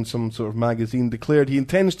Dan, some sort of magazine, declared he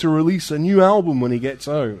intends to release a new album when he gets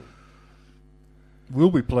out.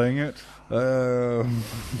 We'll be playing it. I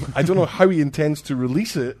don't know how he intends to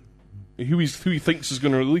release it. Who he thinks is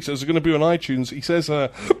going to release it. Is it going to be on iTunes? He says, I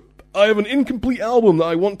have an incomplete album that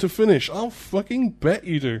I want to finish. I'll fucking bet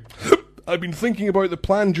you do. I've been thinking about the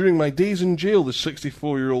plan during my days in jail, the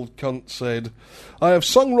 64-year-old cunt said. I have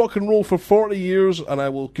sung rock and roll for 40 years, and I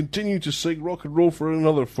will continue to sing rock and roll for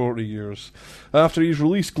another 40 years. After he's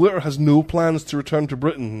released, Glitter has no plans to return to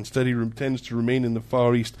Britain. Instead, he intends to remain in the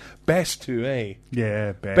Far East. Best to, eh?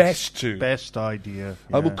 Yeah, best. Best to. Best idea.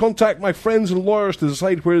 I will contact my friends and lawyers to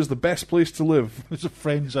decide where is the best place to live. It's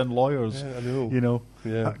friends and lawyers. Yeah, I know. You know.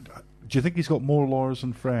 Yeah. Do you think he's got more lawyers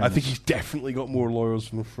than friends? I think he's definitely got more lawyers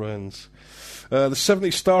than friends. The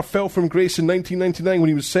 70s star fell from grace in 1999 when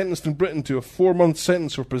he was sentenced in Britain to a 4-month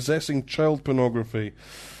sentence for possessing child pornography.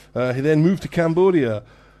 He then moved to Cambodia.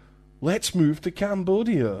 Let's move to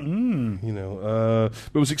Cambodia. You know,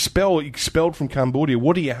 but was expelled from Cambodia.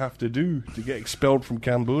 What do you have to do to get expelled from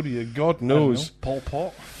Cambodia? God knows. Pol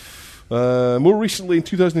Pot. More recently, in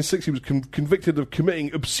 2006, he was convicted of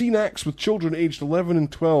committing obscene acts with children aged 11 and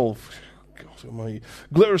 12. God almighty.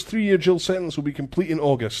 Glitter's 3-year jail sentence will be complete in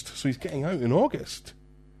August, so he's getting out in August.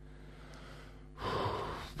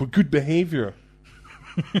 For good behaviour.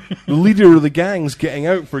 The leader of the gang's getting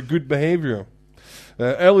out for good behaviour.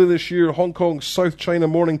 Earlier this year, Hong Kong's South China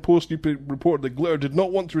Morning Post reported that Glitter did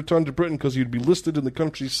not want to return to Britain because he would be listed in the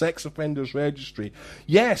country's sex offenders registry.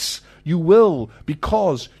 Yes, you will,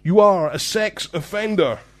 because you are a sex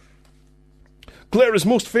offender. Glitter is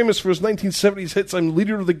most famous for his 1970s hits I'm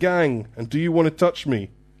Leader of the Gang and Do You Want to Touch Me?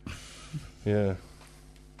 Yeah.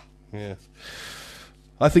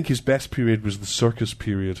 I think his best period was the circus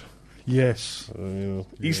period. Yes.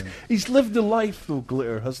 He's lived a life, though,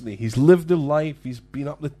 Glitter, hasn't he? He's lived a life. He's been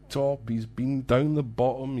up the top. He's been down the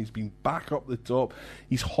bottom. He's been back up the top.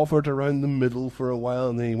 He's hovered around the middle for a while,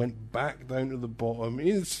 and then he went back down to the bottom.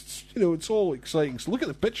 It's all exciting. So look at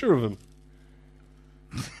the picture of him.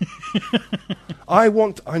 I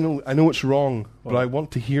know it's wrong, but I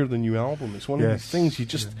want to hear the new album. It's one of these things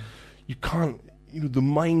you can't. The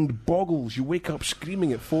mind boggles. You wake up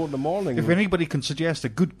screaming at 4 a.m. If anybody can suggest a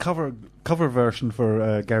good cover version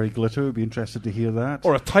for Gary Glitter, we'd be interested to hear that.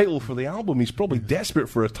 Or a title for the album. He's probably desperate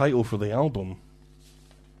for a title for the album.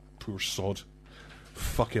 Poor sod.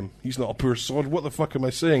 Fuck him. He's not a poor sod. What the fuck am I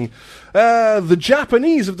saying? The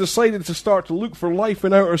Japanese have decided to start to look for life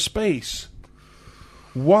in outer space.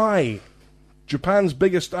 Why? Japan's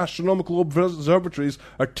biggest astronomical observatories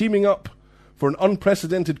are teaming up for an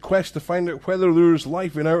unprecedented quest to find out whether there is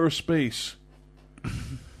life in outer space.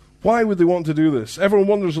 Why would they want to do this? Everyone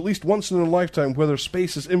wonders at least once in a lifetime whether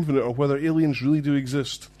space is infinite or whether aliens really do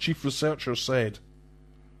exist, the chief researcher said.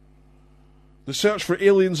 The search for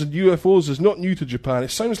aliens and UFOs is not new to Japan.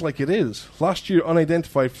 It sounds like it is. Last year,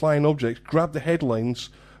 unidentified flying objects grabbed the headlines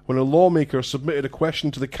when a lawmaker submitted a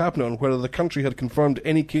question to the cabinet on whether the country had confirmed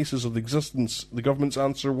any cases of existence. The government's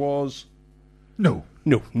answer was... No,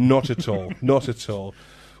 not at all. Not at all.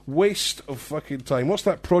 Waste of fucking time. What's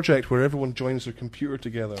that project where everyone joins their computer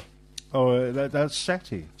together? Oh, that's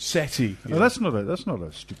SETI. SETI. Yeah. No, that's not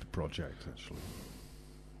a stupid project, actually.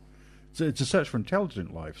 So it's a search for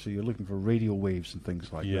intelligent life. So you're looking for radio waves and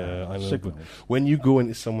things like that. Yeah, I know. Signals. But when you go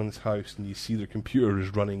into someone's house and you see their computer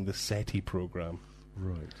is running the SETI program,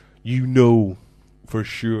 Right. you know for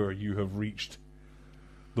sure you have reached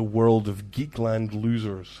the world of Geekland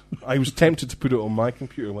losers. I was tempted to put it on my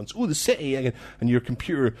computer once. Oh, the SETI again. And your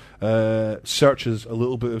computer searches a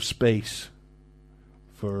little bit of space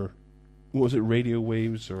for, what was it, radio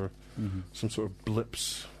waves or some sort of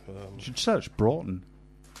blips. You should search Broughton.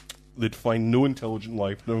 They'd find no intelligent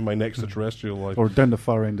life, never mind extraterrestrial life. Or down the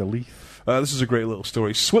far end of Leith. This is a great little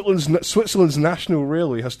story. Switzerland's National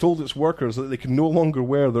Railway has told its workers that they can no longer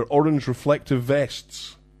wear their orange reflective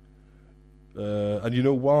vests. And you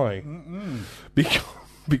know why?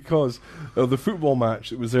 Because of the football match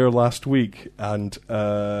that was there last week, and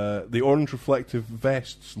the orange reflective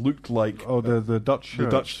vests looked like the Dutch the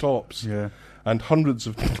shirts. Dutch tops, Yeah. and hundreds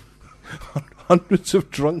of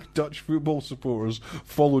drunk Dutch football supporters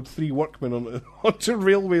followed three workmen onto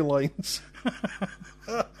railway lines.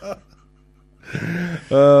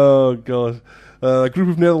 Oh God! A group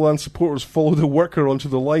of Netherlands supporters followed a worker onto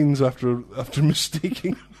the lines after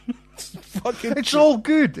mistaking. It's all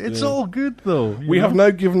good. It's all good, though. We have now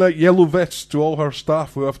given out yellow vests to all our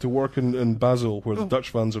staff who have to work in Basel, where the Dutch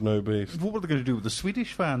fans are now based. What were they going to do with the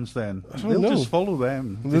Swedish fans then? don't They'll know. just follow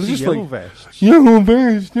them. They're They see just yellow like, vests. Yellow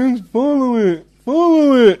vest, just follow it.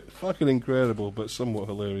 Follow it. Fucking incredible, but somewhat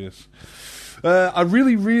hilarious. I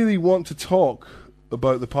really, really want to talk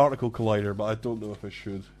about the particle collider, but I don't know if I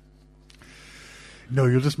should. No,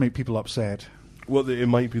 you'll just make people upset. Well, it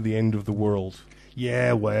might be the end of the world.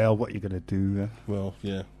 Yeah, well, what are you going to do? Well,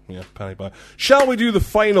 yeah, panic buy. Shall we do the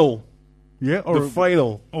final? Yeah, or The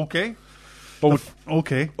final. okay. Or,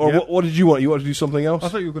 Okay. or yeah. what did you want? You want to do something else? I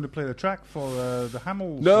thought you were going to play the track for the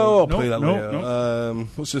Hamels. No, or- I'll play that later.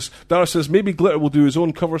 What's this? Dara says, maybe Glitter will do his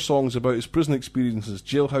own cover songs about his prison experiences.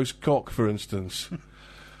 Jailhouse Cock, for instance.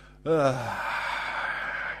 Yeah,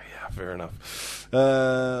 fair enough.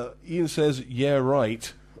 Ian says, yeah,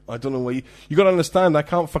 right. I don't know why. You got to understand, I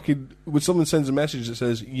can't fucking... When someone sends a message that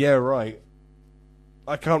says, yeah, right,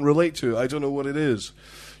 I can't relate to it. I don't know what it is.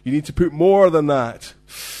 You need to put more than that.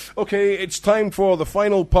 Okay, it's time for the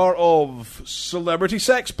final part of Celebrity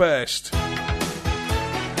Sex Pest.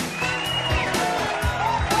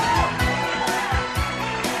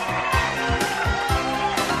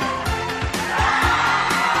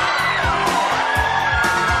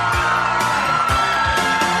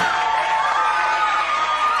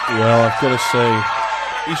 Well, I've got to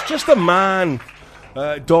say, he's just a man.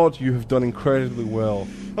 Dodd, you have done incredibly well.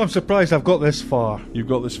 I'm surprised I've got this far. You've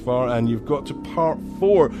got this far, and you've got to part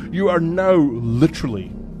 4. You are now literally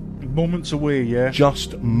Moments away, yeah.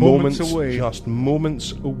 just moments away. just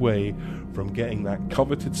moments away from getting that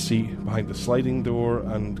coveted seat behind the sliding door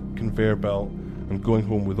and conveyor belt and going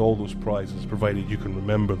home with all those prizes, provided you can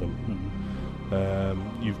remember them.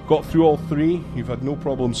 You've got through all 3. You've had no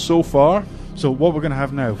problems so far. So what we're going to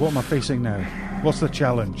have now? What am I facing now? What's the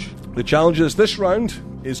challenge? The challenge is this round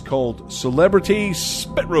is called Celebrity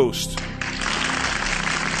Spit Roast.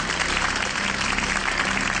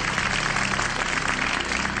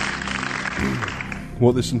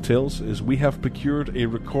 What this entails is we have procured a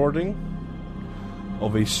recording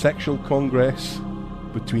of a sexual congress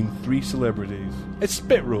between 3 celebrities. It's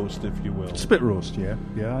spit roast, if you will. Spit roast, yeah.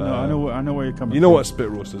 Yeah, I know where you're coming from. You know what a spit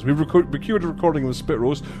roast is. We've procured a recording of a spit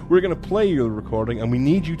roast. We're going to play you the recording, and we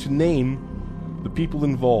need you to name the people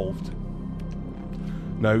involved.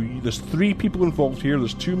 Now, there's 3 people involved here.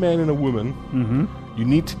 There's 2 men and a woman. Mm-hmm. You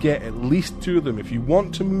need to get at least 2 of them. If you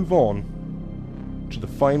want to move on to the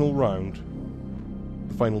final round,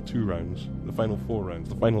 the final 2 rounds, the final 4 rounds,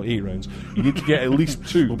 the final 8 rounds, you need to get at least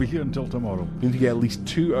 2. We'll be here until tomorrow. You need to get at least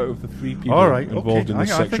 2 out of the 3 people All right, involved okay. in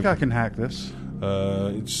this I section. think I can hack this.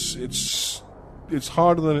 It's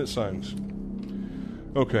harder than it sounds.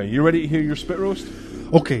 Okay, you ready to hear your spit roast?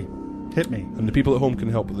 Okay, hit me. And the people at home can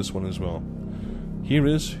help with this one as well. Here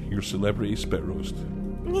is your celebrity spit roast.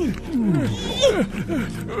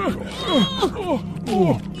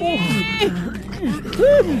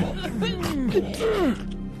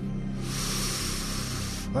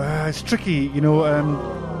 It's tricky, you know.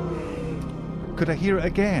 Could I hear it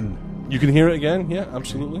again? You can hear it again? Yeah,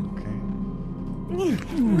 absolutely. Okay.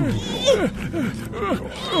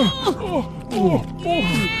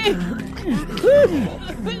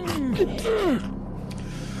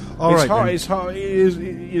 All It's right. hard. then. It's hard. It is.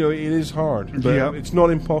 It is hard, but Yeah. it's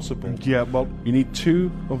not impossible. Yeah. Well. You need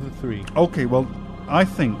 2 of the 3. Okay. Well, I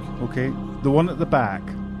think. Okay, the one at the back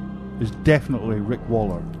is definitely Rick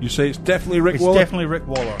Waller. You say it's definitely Rick It's Waller. definitely Rick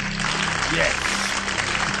Waller. Yes.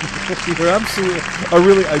 You're absolutely.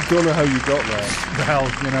 I don't know how you got that. Well,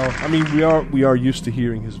 you know. I mean, we are used to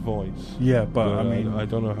hearing his voice. Yeah, but I mean, I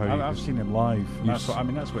don't know how. I've seen him live. That's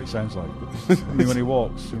what he sounds like. I mean, when he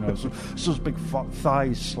walks, you know, so those big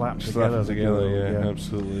thighs slapped together. Yeah,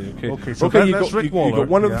 absolutely. Okay, so you that's Rick Waller. You got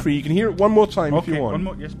one of the three. You can hear it one more time if you want. One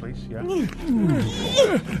more, yes, please. Yeah.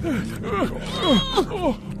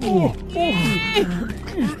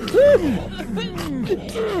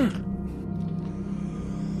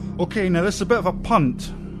 Okay, now this is a bit of a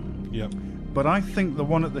punt. Yeah. But I think the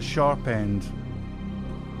one at the sharp end,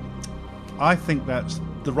 I think that's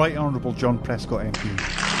the Right Honourable John Prescott MP.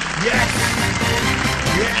 Yes!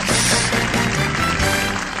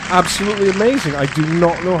 Absolutely amazing. I do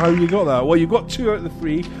not know how you got that. Well, you've got 2 out of the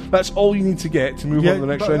 3. That's all you need to get to move on to the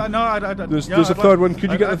next round. There's a third one.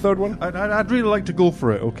 Could you get the third one? I'd really like to go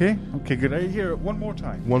for it, okay? Okay, good. I hear it one more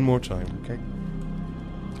time. One more time. Okay.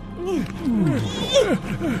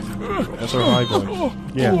 That's our high voice.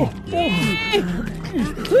 Yeah.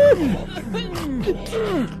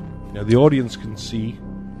 Now the audience can see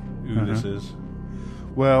who this is.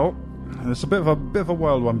 Well, it's a bit of a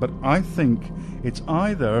wild one, but I think it's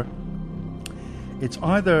either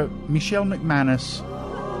Michelle McManus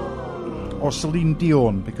or Celine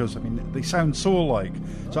Dion, because I mean they sound so alike.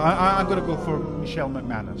 So I'm going to go for Michelle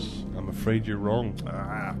McManus. I'm afraid you're wrong.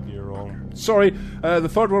 You're wrong. Sorry, the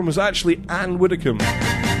third one was actually Anne Widdecombe.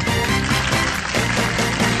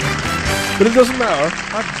 But it doesn't matter.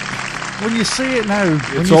 When you say it now, I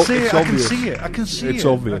can see it. I can see it. It's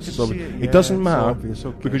obvious. It doesn't matter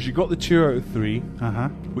because you got the 2 out of 3,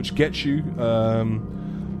 which gets you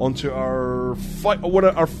onto our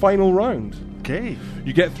final round. Okay.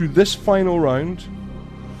 You get through this final round.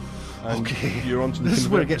 And okay. You're onto the this is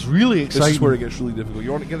where it gets really exciting. This is where it gets really difficult. You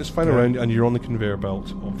want to get this final round, and you're on the conveyor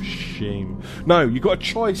belt of shame. Now you've got a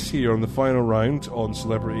choice here on the final round on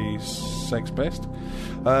Celebrity Sex Best.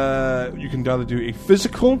 You can either do a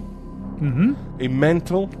physical, a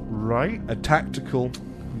mental, a tactical,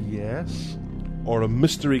 yes, or a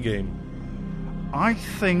mystery game. I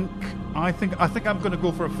think I'm going to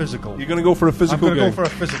go for a physical. You're going to go for a physical game? I'm going to go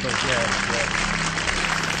for a physical, yeah.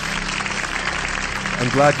 I'm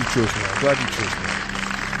glad you chose me.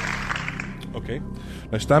 Okay.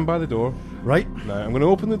 Now stand by the door. Right. Now I'm going to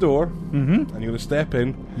open the door, and you're going to step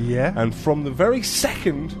in. Yeah. And from the very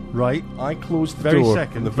second I close the door,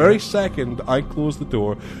 from the very second I close the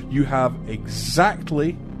door, you have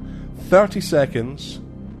exactly 30 seconds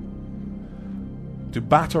to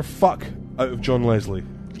batter fuck out of John Leslie.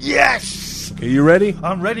 Yes! Okay, you ready?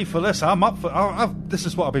 I'm ready for this. I'm up for this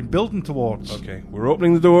is what I've been building towards. Okay, we're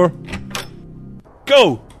opening the door.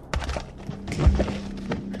 Go!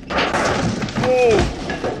 Oh!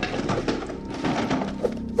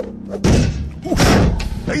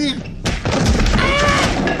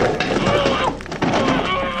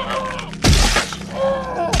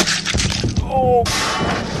 Oh!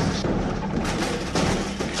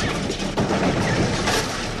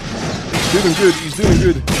 He's doing good. He's doing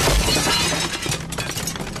good.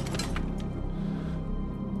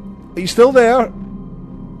 Are you still there?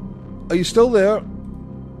 Are you still there?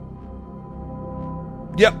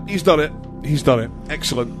 Yep, he's done it. He's done it.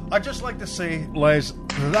 Excellent. I'd just like to say, Les,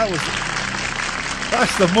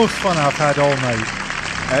 that's the most fun I've had all night.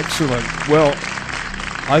 Excellent. Well,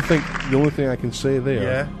 I think the only thing I can say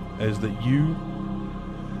there is that you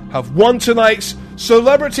have won tonight's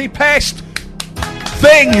Celebrity Pest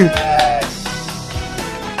thing. Yes.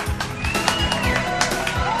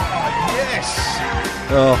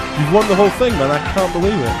 Oh, you've won the whole thing, man. I can't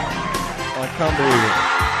believe it. I can't believe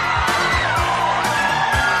it.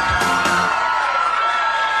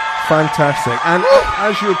 Fantastic. And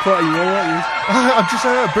as your prize, you know what? I'm just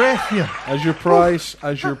out of breath here. As your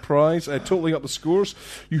prize, totaling up the scores,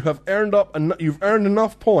 you've earned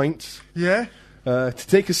enough points. Yeah. To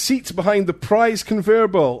take a seat behind the prize conveyor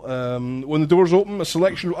belt. When the doors open, a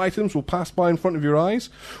selection of items will pass by in front of your eyes.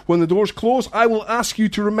 When the doors close, I will ask you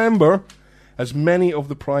to remember as many of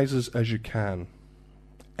the prizes as you can.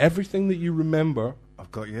 Everything that you remember,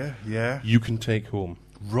 I've got you. Yeah. You can take home.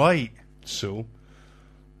 Right. So,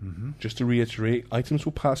 just to reiterate, items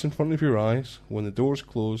will pass in front of your eyes. When the doors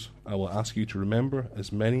close, I will ask you to remember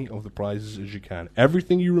as many of the prizes as you can.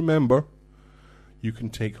 Everything you remember, you can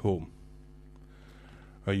take home.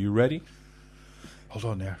 Are you ready? Hold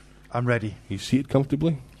on there. I'm ready. You seated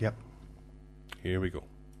comfortably? Yep. Here we go.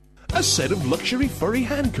 A set of luxury furry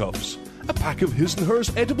handcuffs, a pack of his and hers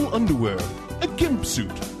edible underwear, a gimp suit,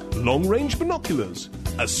 long-range binoculars,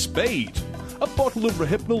 a spade, a bottle of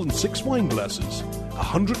Rohypnol and 6 wine glasses,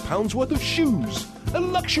 £100 worth of shoes, a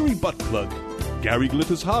luxury butt plug, Gary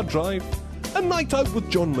Glitter's hard drive, a night out with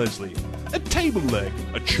John Leslie, a table leg,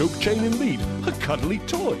 a choke chain in lead, a cuddly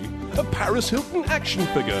toy, a Paris Hilton action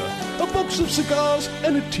figure, a box of cigars,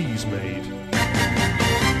 and a tease made.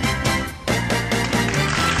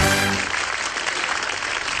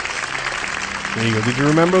 There you go. Did you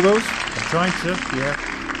remember those? I'm trying to, yeah.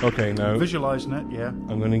 Okay, now Visualising it, yeah.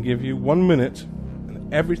 I'm going to give you 1 minute,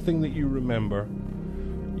 and everything that you remember,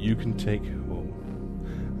 you can take home.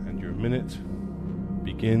 And your minute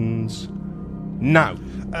begins now.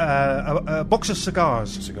 A box of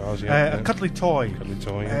cigars. Cigars, yeah. A cuddly toy. Cuddly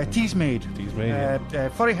toy, yeah. Tease made. Tease made, yeah.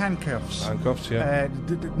 Furry handcuffs. Handcuffs, yeah.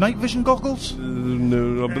 Night vision goggles.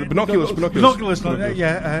 No, binoculars. Binoculars.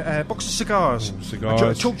 Yeah. Box of cigars. Cigars.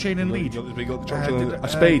 A choke chain and lead. A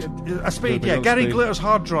spade. A spade. Yeah. Gary Glitter's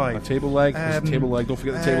hard drive. A table leg. Table leg. Don't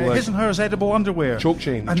forget the table leg. His and hers edible underwear. Choke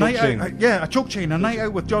chain. A night out. A choke chain. A night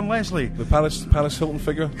out with John Leslie. The Paris Hilton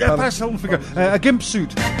figure. Yeah, Paris Hilton figure. A gimp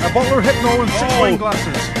suit. A butler hypno and 6 wine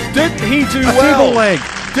glasses. Didn't he do a well? Table leg.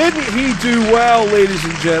 Didn't he do well, ladies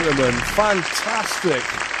and gentlemen? Fantastic.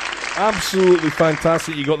 Absolutely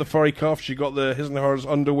fantastic. You got the furry cuffs, you got the his and hers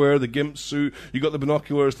underwear, the gimp suit, you got the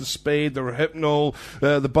binoculars, the spade, the hypno,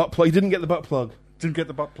 the butt plug. You didn't get the butt plug. Didn't get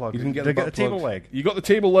the butt plug. You didn't get the butt plug. Table leg. You got the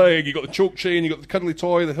table leg, you got the choke chain, you got the cuddly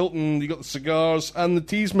toy, the Hilton, you got the cigars, and the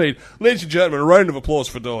tease made. Ladies and gentlemen, a round of applause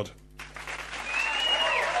for Dodd.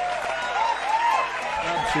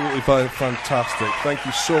 Absolutely fantastic. Thank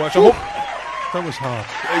you so much. I hope that was hard.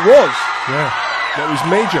 It was. Yeah. That was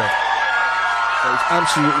major. That was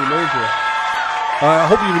absolutely major. I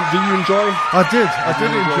hope you did. You enjoy? I did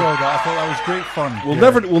enjoy that. I thought that was great fun.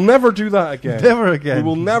 We'll never do that again. Never again. We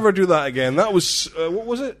will never do that again. That was what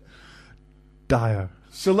was it? Dire.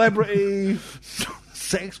 Celebrity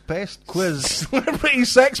Sex Best Quiz. Celebrity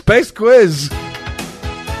Sex Best Quiz.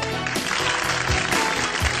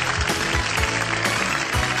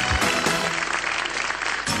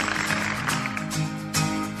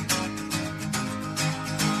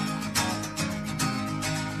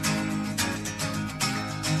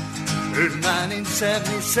 In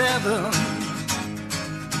 1977,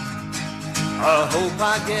 I hope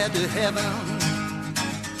I get to heaven.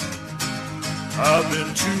 I've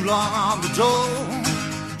been too long on the dole.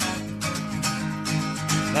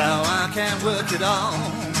 Now I can't work it all.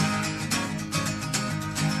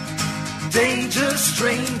 Danger,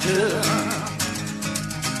 stranger,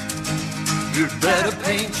 you'd better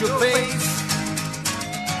paint your face.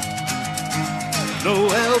 No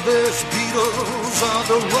Elvis, Beatles, or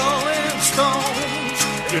the Rolling Stones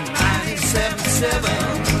in 1977.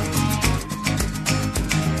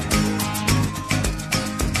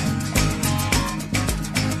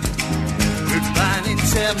 In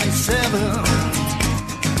 1977,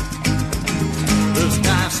 there's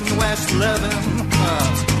guys in West 11.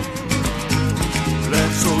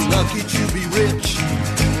 They're so lucky to be rich.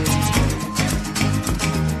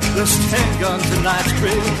 There's 10 guns in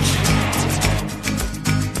Knightsbridge.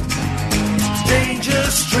 Danger,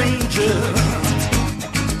 stranger,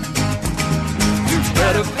 you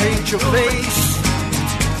better paint your face.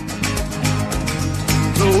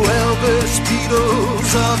 No Elvis,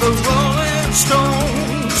 Beatles, or the Rolling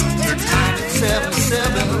Stones in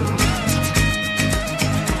 1977.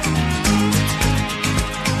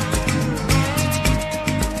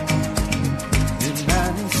 In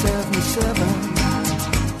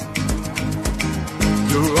 1977,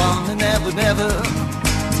 you're on the Never Never.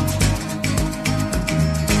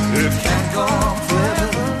 It can't go on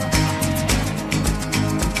forever,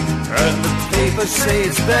 and the papers say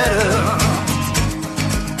it's better,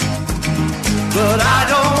 but I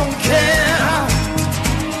don't care,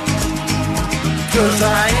 'cause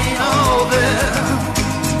I ain't all there.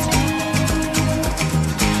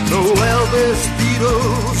 No Elvis,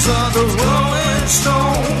 Beatles, or the Rolling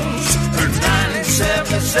Stones in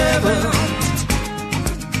 1977.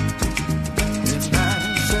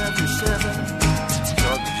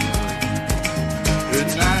 In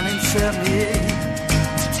 1978,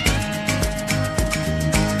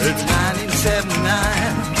 in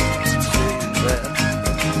 1979,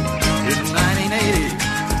 in 1980,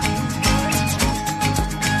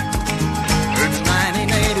 in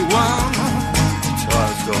 1981,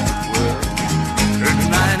 cars don't work, in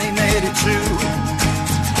 1982,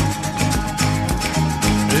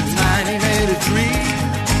 in 1983,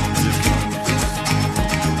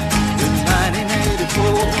 in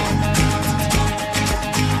 1984.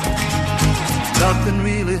 Nothing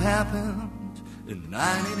really happened in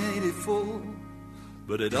 1984,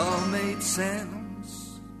 but it all made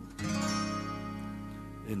sense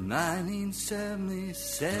in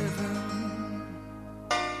 1977.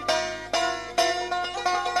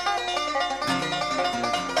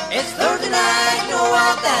 It's It's Thursday night, you know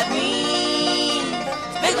what that means.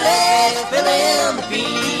 Big legs filling the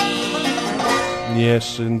bean.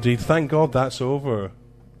 Yes, indeed. Thank God that's over.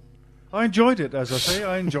 I enjoyed it, as I say.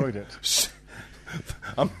 I enjoyed it.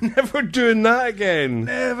 I'm never doing that again.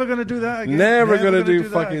 Never going to do that again. Never going to do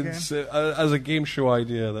that fucking again. as a game show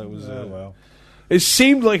idea. That was Well. It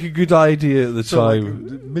seemed like a good idea at the So time.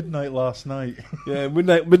 like midnight last night. Yeah,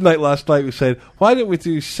 midnight last night we said, why don't we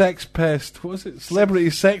do Sex Pest? What was it? Celebrity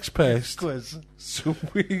Sex Pest. Quiz. So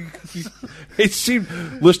it seemed,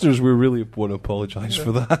 listeners, we really want to apologise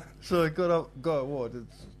for that. So I got what?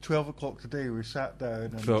 It's 12 o'clock today. We sat down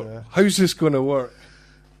and So, how's this going to work?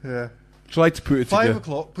 yeah. Tried to put it 5 together.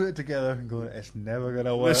 o'clock, put it together and go, it's never going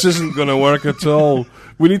to work. This isn't going to work at all.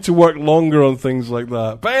 We need to work longer on things like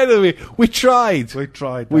that. But anyway, we tried. We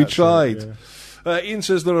tried. We that's tried. it, yeah. Ian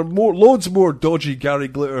says there are loads more dodgy Gary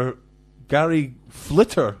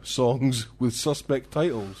Flitter songs with suspect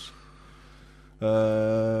titles.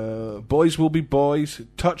 Boys Will Be Boys,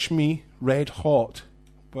 Touch Me, Red Hot.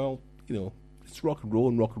 Well, you know, it's rock and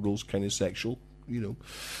roll's kind of sexual. You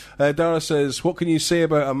know, Dara says, "What can you say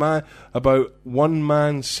about one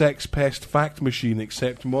man sex pest fact machine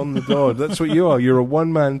except Mon the Dod?" That's what you are. You're a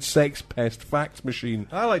one man sex pest fact machine.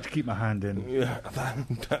 I like to keep my hand in. Yeah,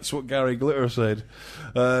 that's what Gary Glitter said.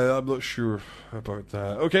 I'm not sure about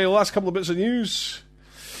that. Okay, last couple of bits of news.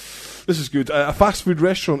 This is good. A fast food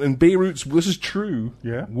restaurant in Beirut's, this is true,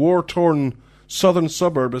 Yeah. war-torn southern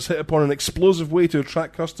suburb has hit upon an explosive way to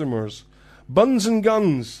attract customers. Buns and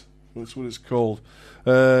Guns, that's what it's called.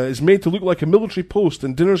 It's made to look like a military post,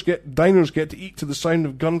 and diners get to eat to the sound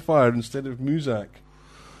of gunfire instead of music.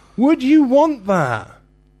 Would you want that?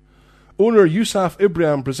 Owner Yusuf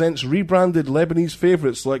Ibrahim presents rebranded Lebanese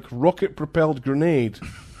favourites like rocket-propelled grenade,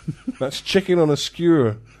 that's chicken on a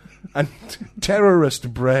skewer, and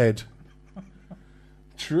terrorist bread.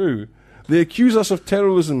 True. They accuse us of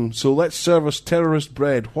terrorism, so let's serve us terrorist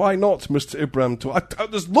bread. Why not, Mr. Ibrahim?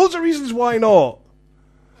 There's loads of reasons why not.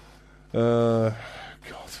 God, I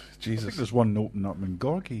Jesus. think there's one open up in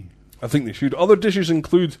Gorky. I think they should. Other dishes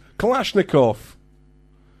include Kalashnikov.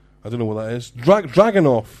 I don't know what that is.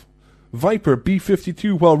 Dragonov. Viper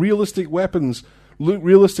B-52, while realistic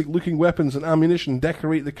looking weapons and ammunition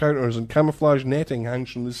decorate the counters and camouflage netting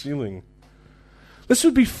hangs from the ceiling. This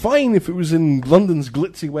would be fine if it was in London's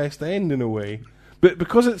glitzy West End in a way, but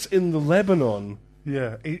because it's in the Lebanon,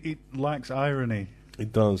 Yeah, it lacks irony.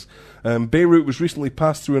 it does. Beirut was recently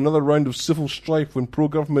passed through another round of civil strife when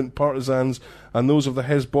pro-government partisans and those of the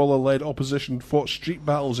Hezbollah-led opposition fought street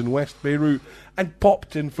battles in West Beirut and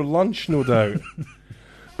popped in for lunch, no doubt.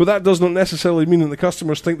 But that does not necessarily mean that the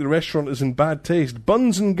customers think the restaurant is in bad taste.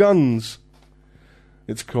 Buns and Guns,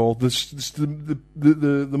 it's called. The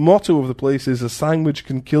motto of the place is, "A sandwich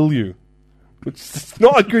can kill you," which is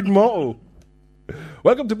not a good motto.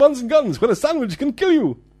 Welcome to Buns and Guns, where a sandwich can kill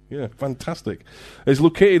you. Yeah, fantastic. It's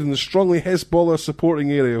located in the strongly Hezbollah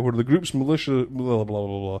supporting area where the group's militia... Blah, blah,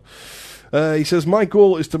 blah, blah. He says, "My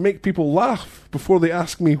goal is to make people laugh before they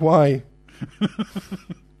ask me why."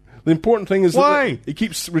 The important thing is Why? He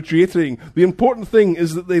keeps reiterating, the important thing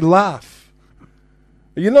is that they laugh.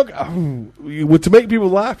 You're not... to make people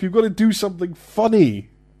laugh, you've got to do something funny.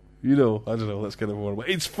 You know, I don't know, that's kind of horrible.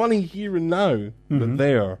 It's funny here and now, but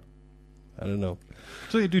there. I don't know.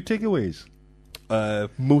 So you do takeaways?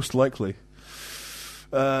 Most likely.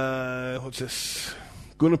 What's this?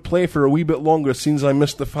 Going to play for a wee bit longer since I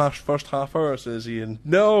missed the first half hour, says Ian.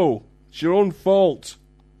 No! It's your own fault.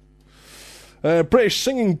 British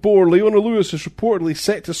singing bore Leona Lewis is reportedly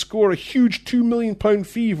set to score a huge £2 million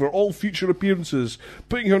fee for all future appearances,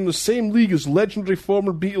 putting her in the same league as legendary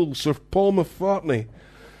former Beatles Sir Paul McCartney.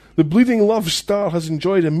 The Bleeding Love star has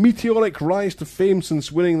enjoyed a meteoric rise to fame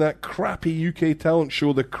since winning that crappy UK talent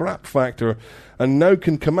show The Crap Factor, and now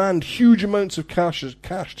can command huge amounts of cash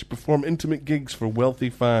to perform intimate gigs for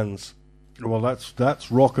wealthy fans. Well,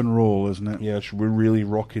 that's rock and roll, isn't it? Yeah, we're really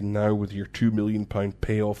rocking now with your £2 million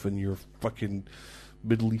payoff in your fucking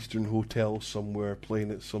Middle Eastern hotel somewhere playing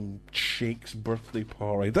at some sheikh's birthday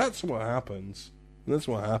party. That's what happens. That's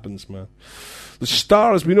what happens, man. The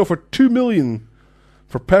star has been offered $2 million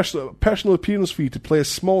for personal appearance fee to play a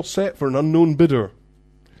small set for an unknown bidder,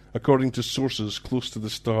 according to sources close to the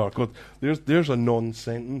star. God, there's a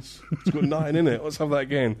non-sentence. It's got nothing in it. Let's have that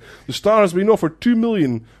again. The star has been offered $2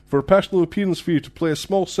 million for a personal appearance fee to play a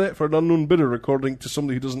small set for an unknown bidder, according to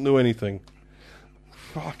somebody who doesn't know anything.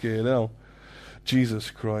 Fucking hell.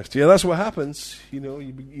 Jesus Christ. Yeah, that's what happens. You know,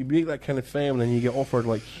 you make that kind of fame and then you get offered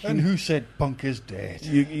like... And who said punk is dead?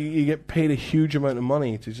 You get paid a huge amount of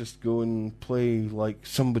money to just go and play like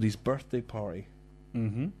somebody's birthday party.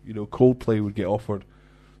 Mm-hmm. You know, Coldplay would get offered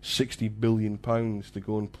 £60 billion to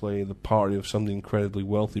go and play the party of somebody incredibly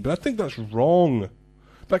wealthy. But I think that's wrong.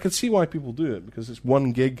 But I can see why people do it, because it's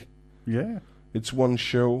one gig, Yeah. it's one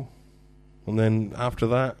show, and then after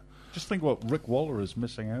that, Just think what Rick Waller is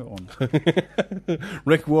missing out on.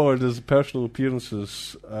 Rick Waller does personal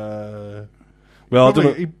appearances. Well, I don't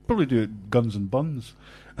know. He'd probably do it Guns and Buns.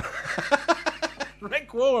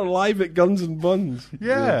 Rick Waller live at Guns and Buns.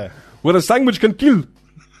 Yeah. Where a sandwich can kill.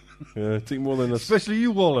 Yeah, take more than a... Especially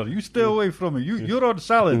you, Waller. You stay away from it. You're on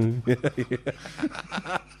salad.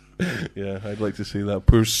 Yeah, I'd like to see that.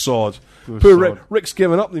 Poor sod. Poor Rick. sod. Rick's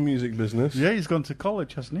given up the music business. Yeah, he's gone to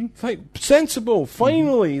college, hasn't he? Sensible.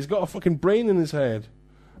 Finally, he's got a fucking brain in his head.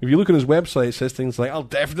 If you look at his website, it says things like, I'll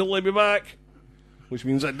definitely be back. Which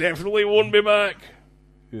means I definitely won't be back.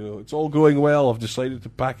 You know, it's all going well. I've decided to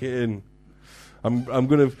pack it in. I'm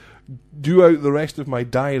going to do out the rest of my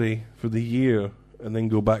diary for the year and then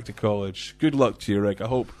go back to college. Good luck to you, Rick. I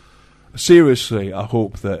hope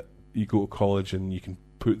that you go to college and you can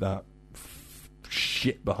put that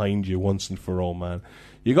shit behind you once and for all, man.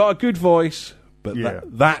 You got a good voice, but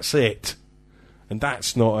that's it. And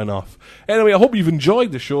that's not enough. Anyway, I hope you've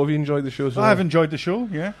enjoyed the show. Have you enjoyed the show? I have enjoyed the show,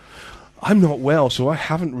 yeah. I'm not well, so I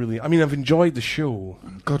haven't really... I mean, I've enjoyed the show.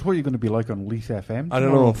 God, what are you going to be like on Leith FM tomorrow? I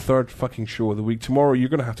don't know, third fucking show of the week. Tomorrow, you're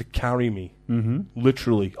going to have to carry me,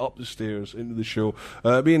 literally, up the stairs into the show.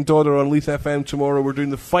 Me and Dodder on Leith FM tomorrow. We're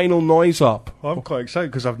doing the final noise up. I'm quite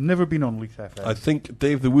excited because I've never been on Leith FM. I think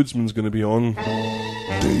Dave the Woodsman's going to be on.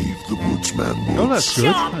 Dave the Woodsman. Oh, that's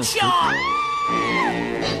good. That's good.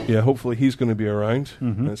 Yeah, hopefully he's going to be around.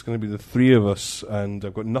 And it's going to be the three of us, and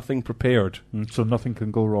I've got nothing prepared. So nothing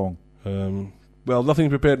can go wrong. Well, nothing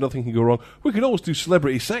prepared, nothing can go wrong. We could always do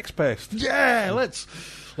Celebrity Sex Pest. Yeah, let's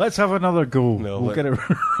have another go. No, we'll get it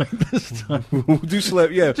right this time. We'll do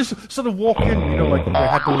yeah. Just sort of walk in, like they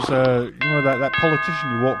had those, that politician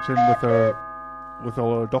who walked in with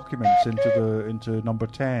all her documents into number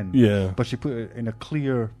 10. Yeah. But she put it in a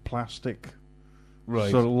clear plastic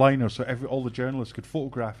Right. sort of liner, so all the journalists could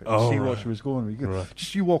photograph it and see what she was going with.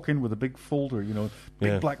 Just you walk in with a big folder,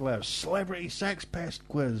 big black letters, Celebrity Sex Pest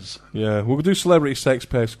Quiz. Yeah, we'll do Celebrity Sex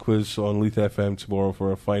Pest Quiz on Leith FM tomorrow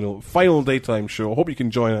for a final daytime show. I hope you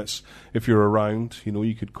can join us if you're around.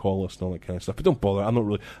 You could call us and all that kind of stuff. But don't bother,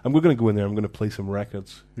 we're going to go in there, I'm going to play some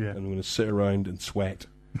records. Yeah. And I'm going to sit around and sweat.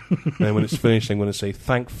 And then when it's finished, I'm going to say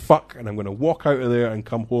thank fuck, and I'm going to walk out of there and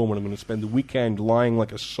come home, and I'm going to spend the weekend lying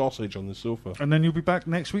like a sausage on the sofa. And then you'll be back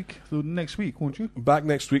next week, won't you? Back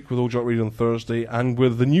next week with Old Jock Radio on Thursday, and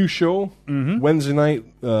with the new show, Wednesday night,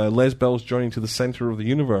 Les Bell's Journey to the Centre of the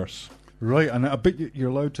Universe. Right, and I bet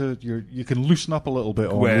you're allowed to. You can loosen up a little bit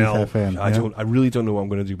on Well, Leith FM. I really don't know what I'm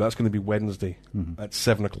going to do, but that's going to be Wednesday at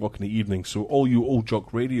 7:00 in the evening. So all you Old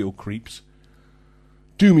Jock Radio creeps,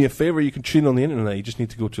 do me a favour, you can tune on the internet. You just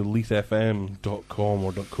need to go to leithfm.com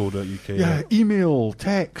or .co.uk. Yeah, email,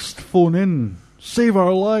 text, phone in. Save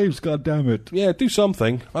our lives, goddammit. Yeah, do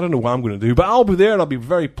something. I don't know what I'm going to do, but I'll be there, and I'll be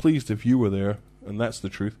very pleased if you were there, and that's the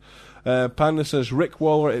truth. Panda says, Rick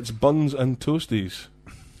Waller, it's buns and toasties.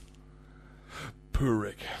 Poor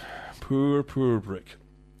Rick. Poor Rick.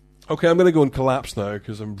 Okay, I'm going to go and collapse now,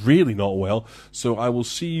 because I'm really not well, so I will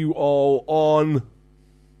see you all on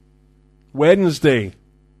Wednesday.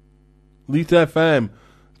 Leith FM.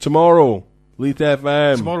 Tomorrow. Leith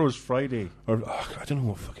FM. Tomorrow's Friday. I don't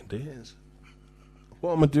know what fucking day it is.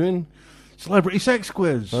 What am I doing? Celebrity Sex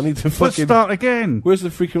Quiz. I need to Let's fucking... start again. Where's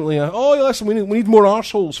the frequently... listen, we need more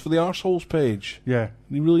arseholes for the arseholes page. Yeah.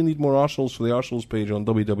 We really need more arseholes for the arseholes page on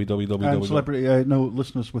www. Celebrity...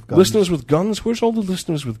 Listeners with Guns. Listeners with Guns? Where's all the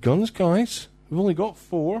listeners with guns, guys? We've only got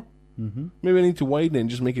 4. Maybe I need to widen it and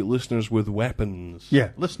just make it listeners with weapons.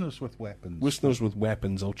 Yeah, listeners with weapons. Listeners with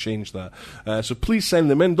weapons, I'll change that. So please send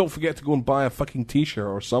them in. Don't forget to go and buy a fucking t-shirt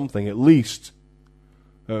or something, at least,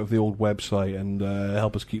 out of the old website, and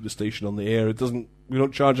help us keep the station on the air. We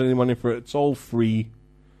don't charge any money for it. It's all free.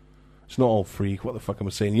 It's not all free. What the fuck am I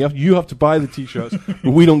saying? You have to buy the t-shirts,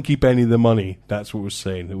 but we don't keep any of the money. That's what we're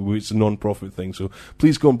saying. It's a non-profit thing. So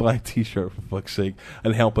please go and buy a t-shirt, for fuck's sake,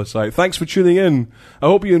 and help us out. Thanks for tuning in. I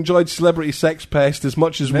hope you enjoyed Celebrity Sex Pest as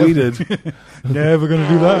much as we did. Never going to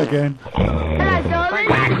do that again.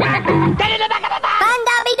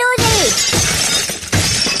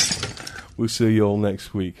 We'll see you all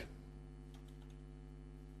next week.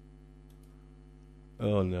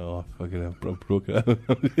 Oh no, I broke it.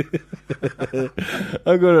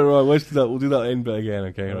 I got it wrong. Let's do that. We'll do that end bit again,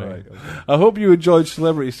 okay? Right. I hope you enjoyed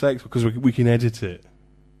Celebrity Sex, because we can edit it.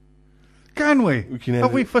 Can we? We can edit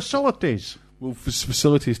Have we facilities? Well,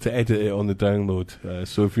 facilities to edit it on the download.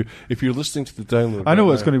 So if you're listening to the download, I know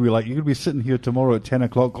what it's going to be like. You're going to be sitting here tomorrow at 10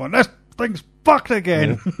 o'clock going, this thing's fucked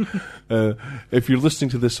again. If you're listening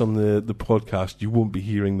to this on the podcast, you won't be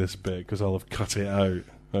hearing this bit because I'll have cut it out.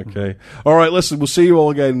 Okay. All right, listen, we'll see you all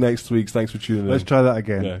again next week. Thanks for tuning in. Let's try that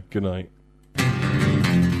again. Yeah, good night.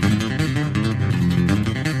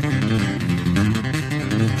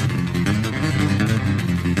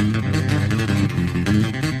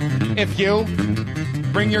 If you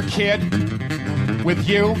bring your kid with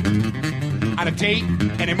you on a date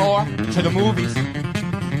anymore to the movies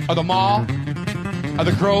or the mall or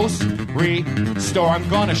the grocery store, I'm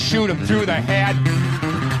gonna shoot him through the head.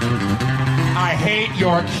 I hate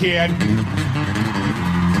your kid.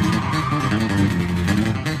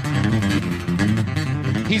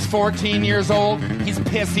 He's 14 years old, he's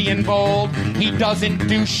pissy and bold. He doesn't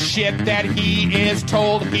do shit that he is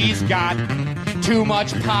told. He's got too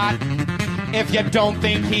much pot. If you don't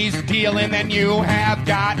think he's dealing, then you have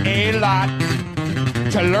got a lot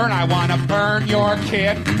to learn. I wanna burn your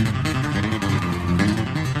kid.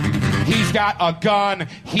 He's got a gun,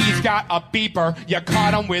 he's got a beeper. You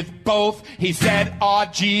caught him with both. He said, "Aw,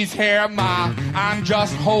 geez, here, ma, I'm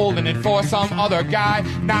just holding it for some other guy."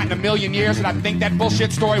 Not in a million years did I think that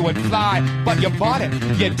bullshit story would fly. But you bought it,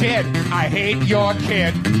 you did. I hate your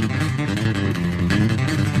kid.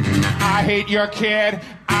 I hate your kid.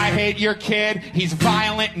 I hate your kid. He's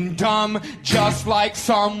violent and dumb, just like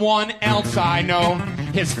someone else I know.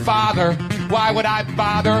 His father. Why would I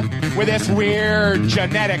bother with this weird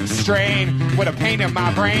genetic strain? With a pain in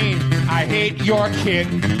my brain. I hate your kid.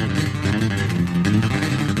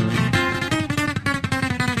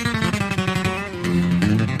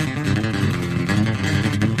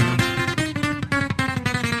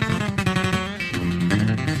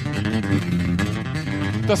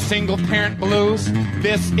 The single parent blues,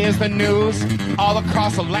 this is the news all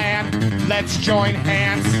across the land. Let's join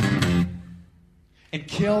hands and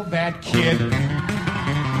kill that kid.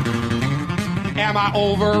 Am I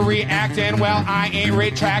overreacting? Well, I ain't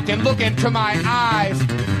retracting. Look into my eyes,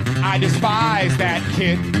 I despise that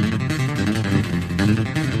kid.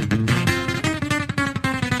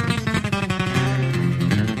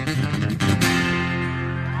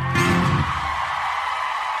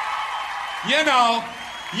 You know.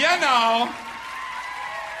 You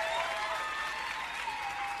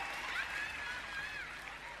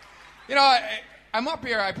know, I'm up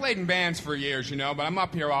here, I played in bands for years, you know, but I'm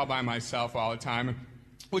up here all by myself all the time,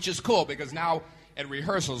 which is cool because now at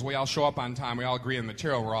rehearsals we all show up on time, we all agree on the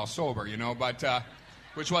material, we're all sober, you know, but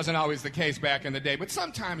which wasn't always the case back in the day. But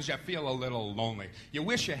sometimes you feel a little lonely. You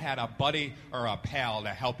wish you had a buddy or a pal to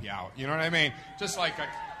help you out, you know what I mean? Just like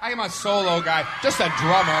I am a solo guy, just a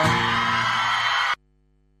drummer.